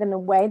said it in a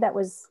way that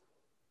was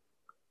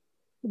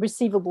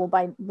receivable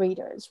by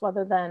readers,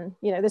 rather than,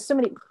 you know,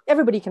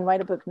 everybody can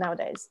write a book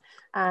nowadays.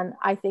 And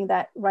I think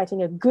that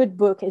writing a good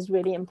book is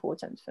really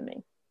important for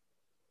me.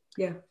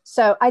 Yeah.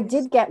 So I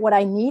did get what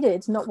I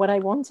needed, not what I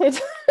wanted.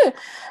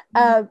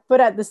 But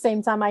at the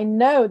same time, I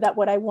know that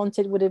what I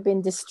wanted would have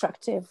been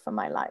destructive for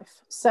my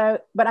life.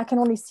 So, but I can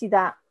only see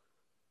that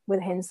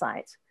with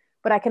hindsight.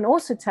 But I can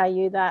also tell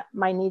you that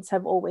my needs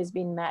have always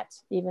been met,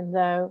 even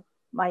though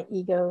my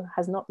ego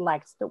has not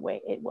liked the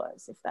way it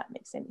was, if that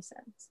makes any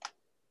sense.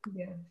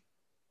 Yeah.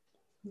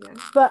 Yeah.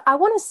 But I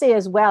want to say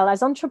as well,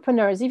 as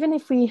entrepreneurs, even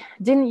if we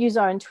didn't use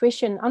our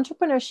intuition,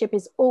 entrepreneurship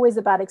is always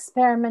about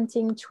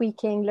experimenting,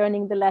 tweaking,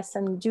 learning the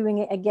lesson, doing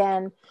it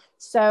again.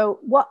 So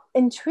what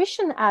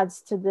intuition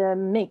adds to the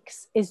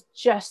mix is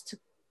just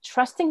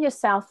trusting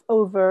yourself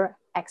over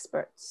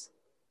experts.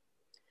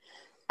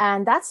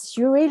 And that's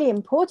really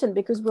important,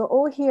 because we're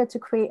all here to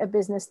create a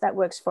business that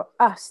works for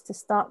us to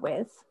start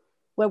with,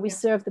 where we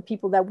serve the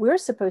people that we're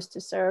supposed to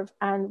serve.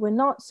 And we're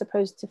not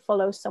supposed to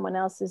follow someone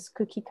else's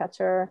cookie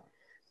cutter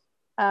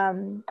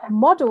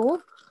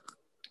model,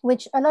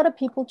 which a lot of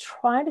people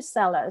try to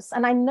sell us.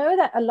 And I know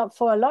that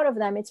for a lot of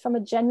them, it's from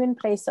a genuine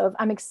place of,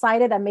 I'm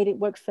excited, I made it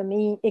work for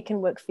me, it can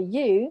work for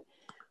you.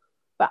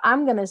 But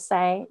I'm going to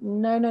say,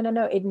 no.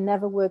 It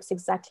never works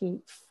exactly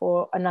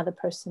for another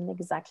person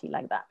exactly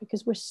like that,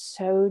 because we're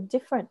so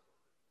different.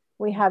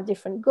 We have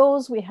different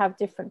goals. We have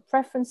different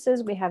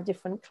preferences. We have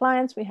different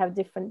clients. We have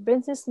different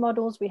business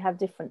models. We have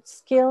different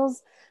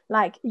skills.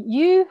 Like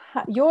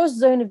your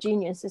zone of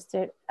genius is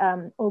to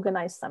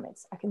organize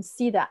summits. I can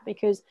see that,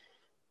 because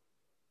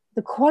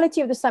the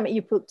quality of the summit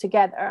you put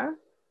together,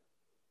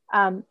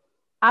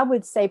 I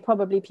would say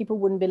probably people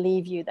wouldn't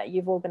believe you that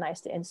you've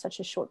organized it in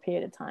such a short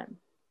period of time.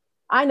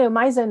 I know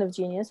my zone of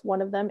genius,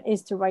 one of them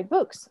is to write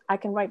books. I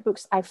can write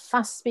books at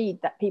fast speed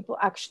that people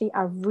actually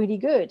are really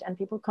good, and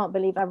people can't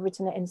believe I've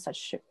written it in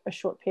such a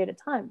short period of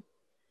time.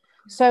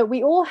 So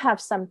we all have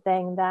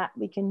something that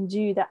we can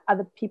do that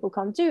other people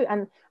can't do.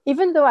 And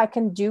even though I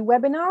can do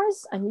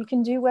webinars and you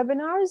can do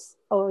webinars,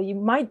 or you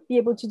might be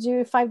able to do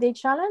a 5-day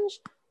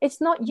challenge,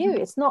 it's not you,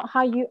 it's not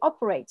how you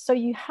operate. So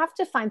you have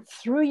to find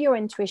through your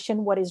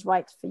intuition what is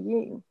right for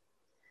you.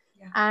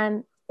 Yeah.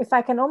 And if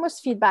I can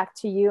almost feed back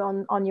to you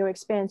on your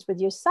experience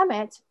with your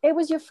summit, it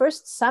was your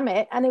first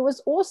summit and it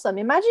was awesome.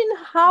 Imagine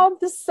how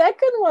the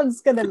second one's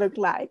going to look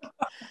like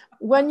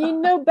when you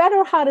know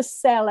better how to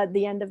sell at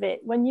the end of it,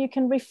 when you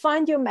can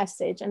refine your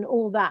message and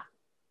all that.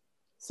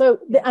 So,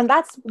 and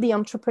that's the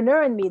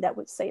entrepreneur in me that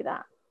would say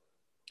that.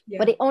 Yeah.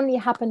 But it only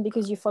happened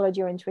because you followed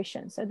your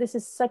intuition. So this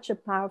is such a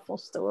powerful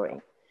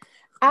story.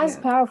 As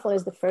powerful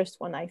as the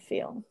first one, I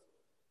feel.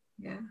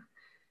 Yeah.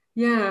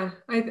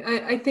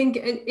 I think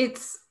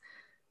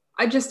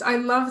I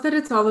love that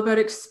it's all about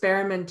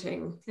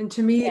experimenting. And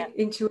to me,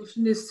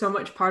 intuition is so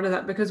much part of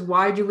that, because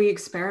why do we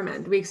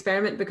experiment? We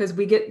experiment because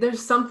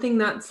there's something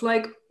that's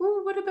like,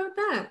 oh, what about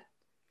that?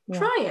 Yeah.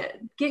 Try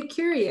it, get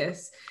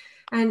curious.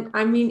 And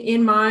I mean,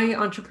 in my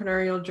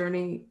entrepreneurial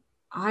journey,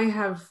 I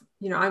have,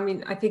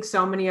 I think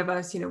so many of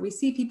us, we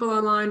see people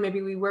online,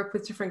 maybe we work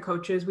with different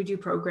coaches, we do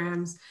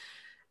programs.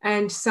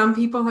 And some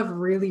people have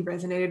really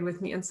resonated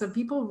with me and some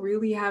people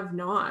really have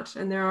not.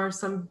 And there are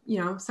some,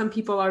 some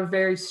people are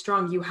very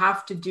strong. You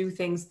have to do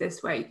things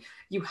this way.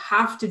 You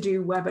have to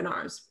do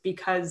webinars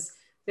because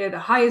they're the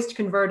highest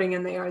converting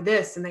and they are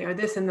this and they are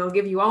this, and they'll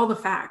give you all the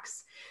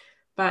facts.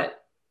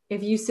 But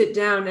if you sit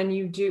down and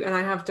you do, and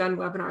I have done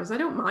webinars, I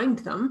don't mind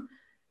them,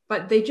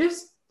 but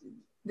there's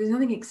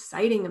nothing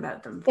exciting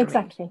about them.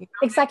 Exactly. Me,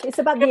 Exactly. It's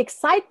about the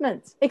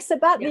excitement. It's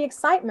about the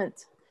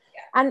excitement.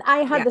 And I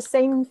had the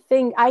same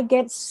thing. I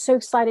get so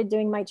excited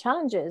doing my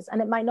challenges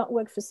and it might not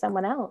work for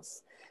someone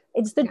else.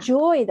 It's the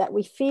joy that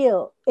we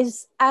feel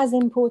is as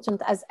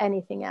important as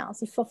anything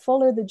else. If we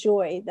follow the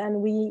joy,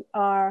 then we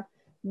are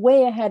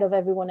way ahead of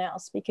everyone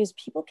else because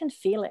people can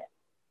feel it.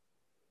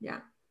 Yeah.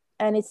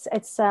 And it's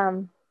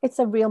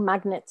a real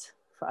magnet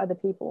for other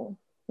people.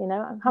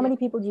 How many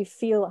people do you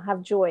feel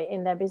have joy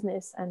in their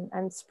business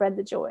and spread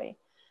the joy?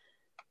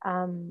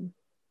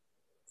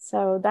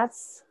 So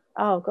that's,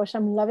 oh gosh,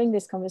 I'm loving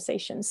this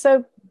conversation.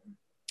 So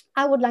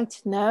I would like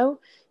to know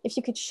if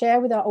you could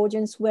share with our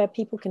audience where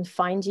people can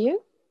find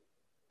you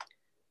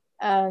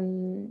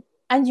and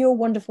your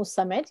wonderful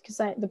summit, because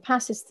the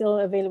pass is still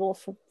available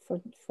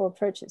for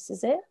purchase,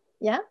 is it?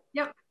 Yeah?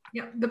 Yeah.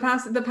 The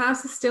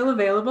pass is still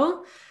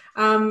available.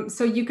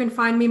 So you can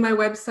find me. My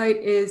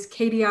website is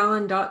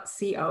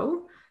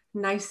katieallen.co.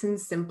 Nice and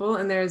simple.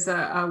 And there's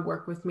a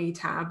work with me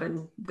tab,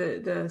 and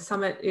the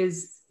summit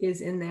is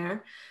in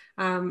there.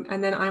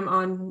 And then I'm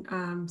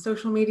on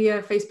social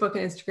media, Facebook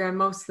and Instagram,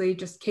 mostly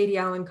just Katie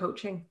Allen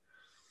Coaching.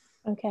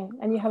 Okay.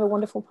 And you have a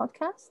wonderful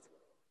podcast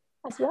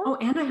as well? Oh,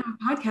 and I have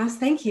a podcast.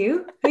 Thank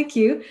you. Thank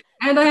you.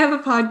 And I have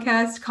a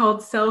podcast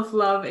called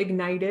Self-Love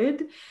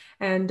Ignited.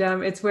 And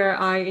it's where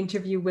I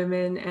interview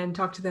women and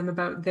talk to them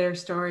about their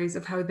stories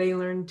of how they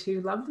learn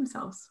to love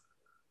themselves.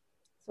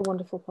 It's a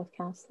wonderful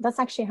podcast. That's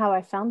actually how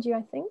I found you,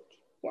 I think.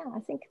 Yeah, I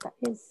think that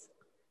is.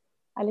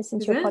 I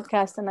listened to your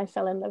podcast and I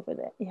fell in love with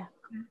it. Yeah.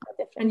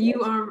 And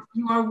you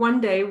are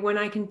one day, when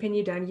I can pin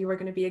you down, you are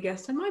going to be a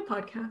guest on my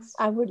podcast.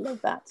 I would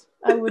love that.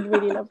 I would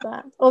really love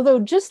that. Although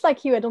just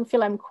like you, I don't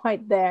feel I'm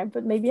quite there,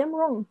 but maybe I'm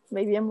wrong.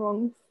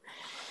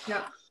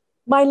 Yeah.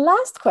 My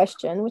last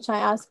question, which I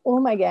ask all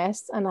my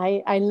guests, and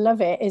I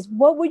love it, is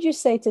what would you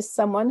say to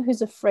someone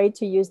who's afraid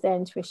to use their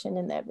intuition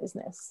in their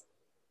business?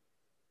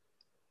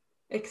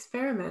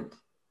 Experiment.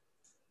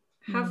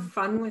 Have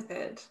fun with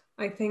it.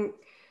 I think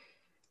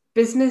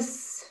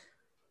business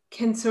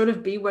can sort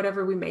of be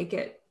whatever we make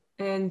it.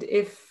 And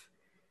if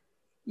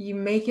you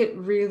make it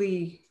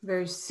really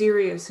very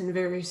serious and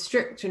very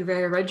strict and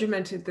very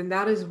regimented, then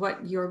that is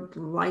what your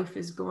life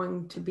is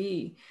going to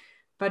be.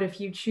 But if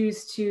you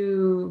choose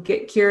to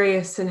get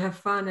curious and have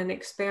fun and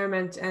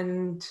experiment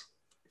and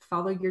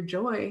follow your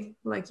joy,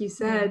 like you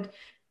said,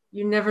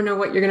 you never know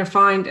what you're going to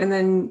find. And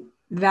then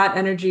that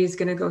energy is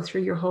going to go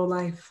through your whole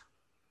life.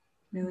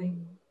 Really.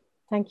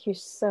 Thank you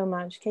so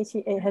much,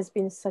 Katie. It has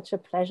been such a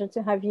pleasure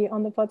to have you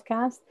on the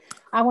podcast.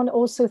 I want to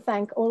also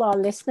thank all our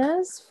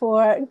listeners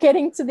for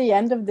getting to the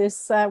end of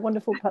this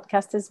wonderful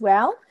podcast as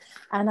well.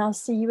 And I'll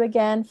see you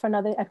again for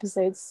another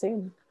episode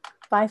soon.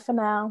 Bye for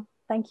now.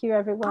 Thank you,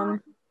 everyone.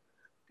 Bye.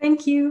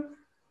 Thank you.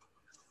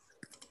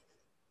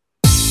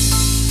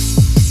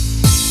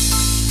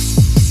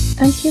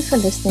 Thank you for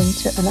listening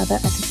to another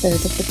episode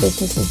of the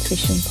Business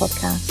Intuition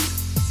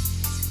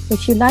Podcast.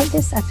 If you like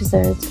this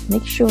episode,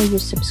 make sure you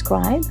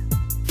subscribe,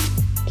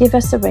 give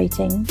us a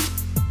rating,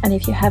 and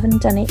if you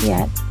haven't done it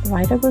yet,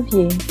 write a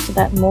review so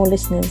that more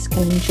listeners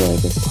can enjoy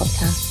this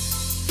podcast.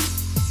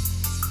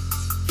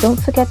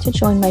 Don't forget to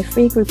join my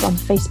free group on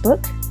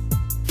Facebook,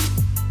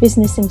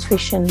 Business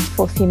Intuition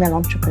for Female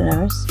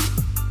Entrepreneurs.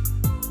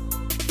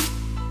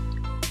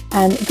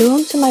 And go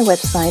onto my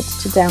website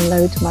to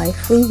download my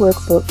free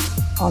workbook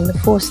on the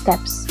 4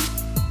 steps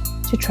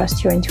to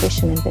trust your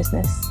intuition in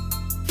business.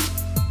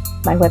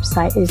 My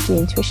website is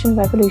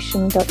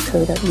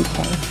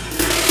theintuitionrevolution.co.uk.